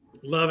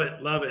 Love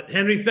it. Love it.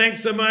 Henry,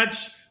 thanks so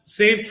much.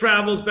 Safe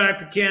travels back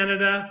to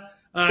Canada.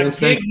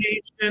 Gig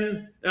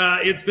Nation,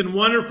 it's been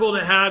wonderful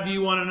to have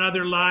you on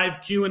another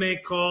live Q&A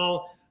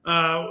call.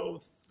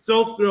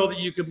 So thrilled that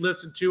you could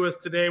listen to us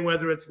today,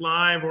 whether it's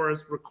live or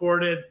it's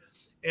recorded.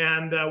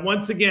 And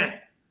once again,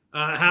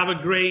 have a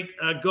great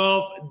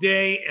golf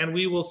day, and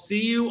we will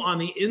see you on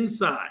the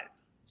inside.